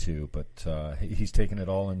lead to. But he's taken it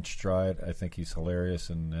all in stride. I think he's hilarious,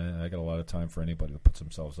 and I got a lot of time for anybody that puts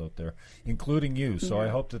themselves out there, including you. So I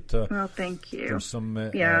hope that well, thank you. There's some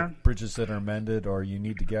bridges that are mended, or you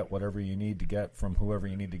need to get whatever you need to get from whoever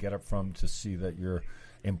you need to get it from to see that you're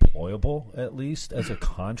employable, at least as a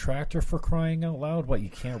contractor, for crying out loud. What, you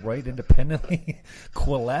can't write independently?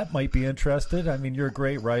 Quillette might be interested. I mean, you're a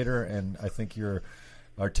great writer, and I think you're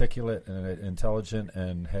articulate and intelligent,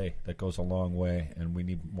 and hey, that goes a long way, and we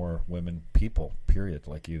need more women people, period,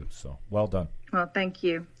 like you. So well done. Well, thank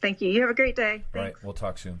you. You have a great day. Thanks. All right, we'll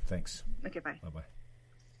talk soon. Thanks. Okay, bye. Bye-bye.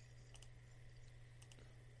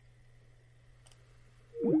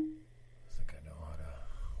 I think I know how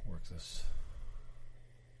to work this.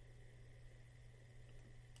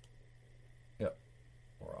 Yep,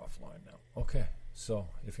 we're offline now. Okay, so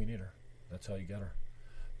if you need her, that's how you get her.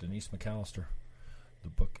 Denise McAllister. The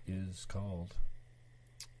book is called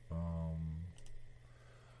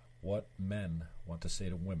What Men Want to Say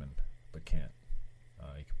to Women But Can't.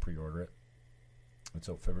 You can pre-order it. It's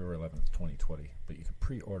out February 11th, 2020. But you can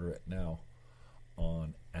pre-order it now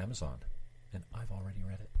on Amazon. And I've already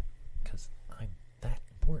read it because I'm that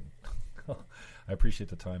important. I appreciate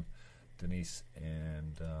the time. Denise.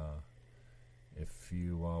 And if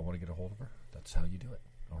you want to get a hold of her, that's how you do it.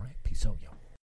 All right. Peace out, yo.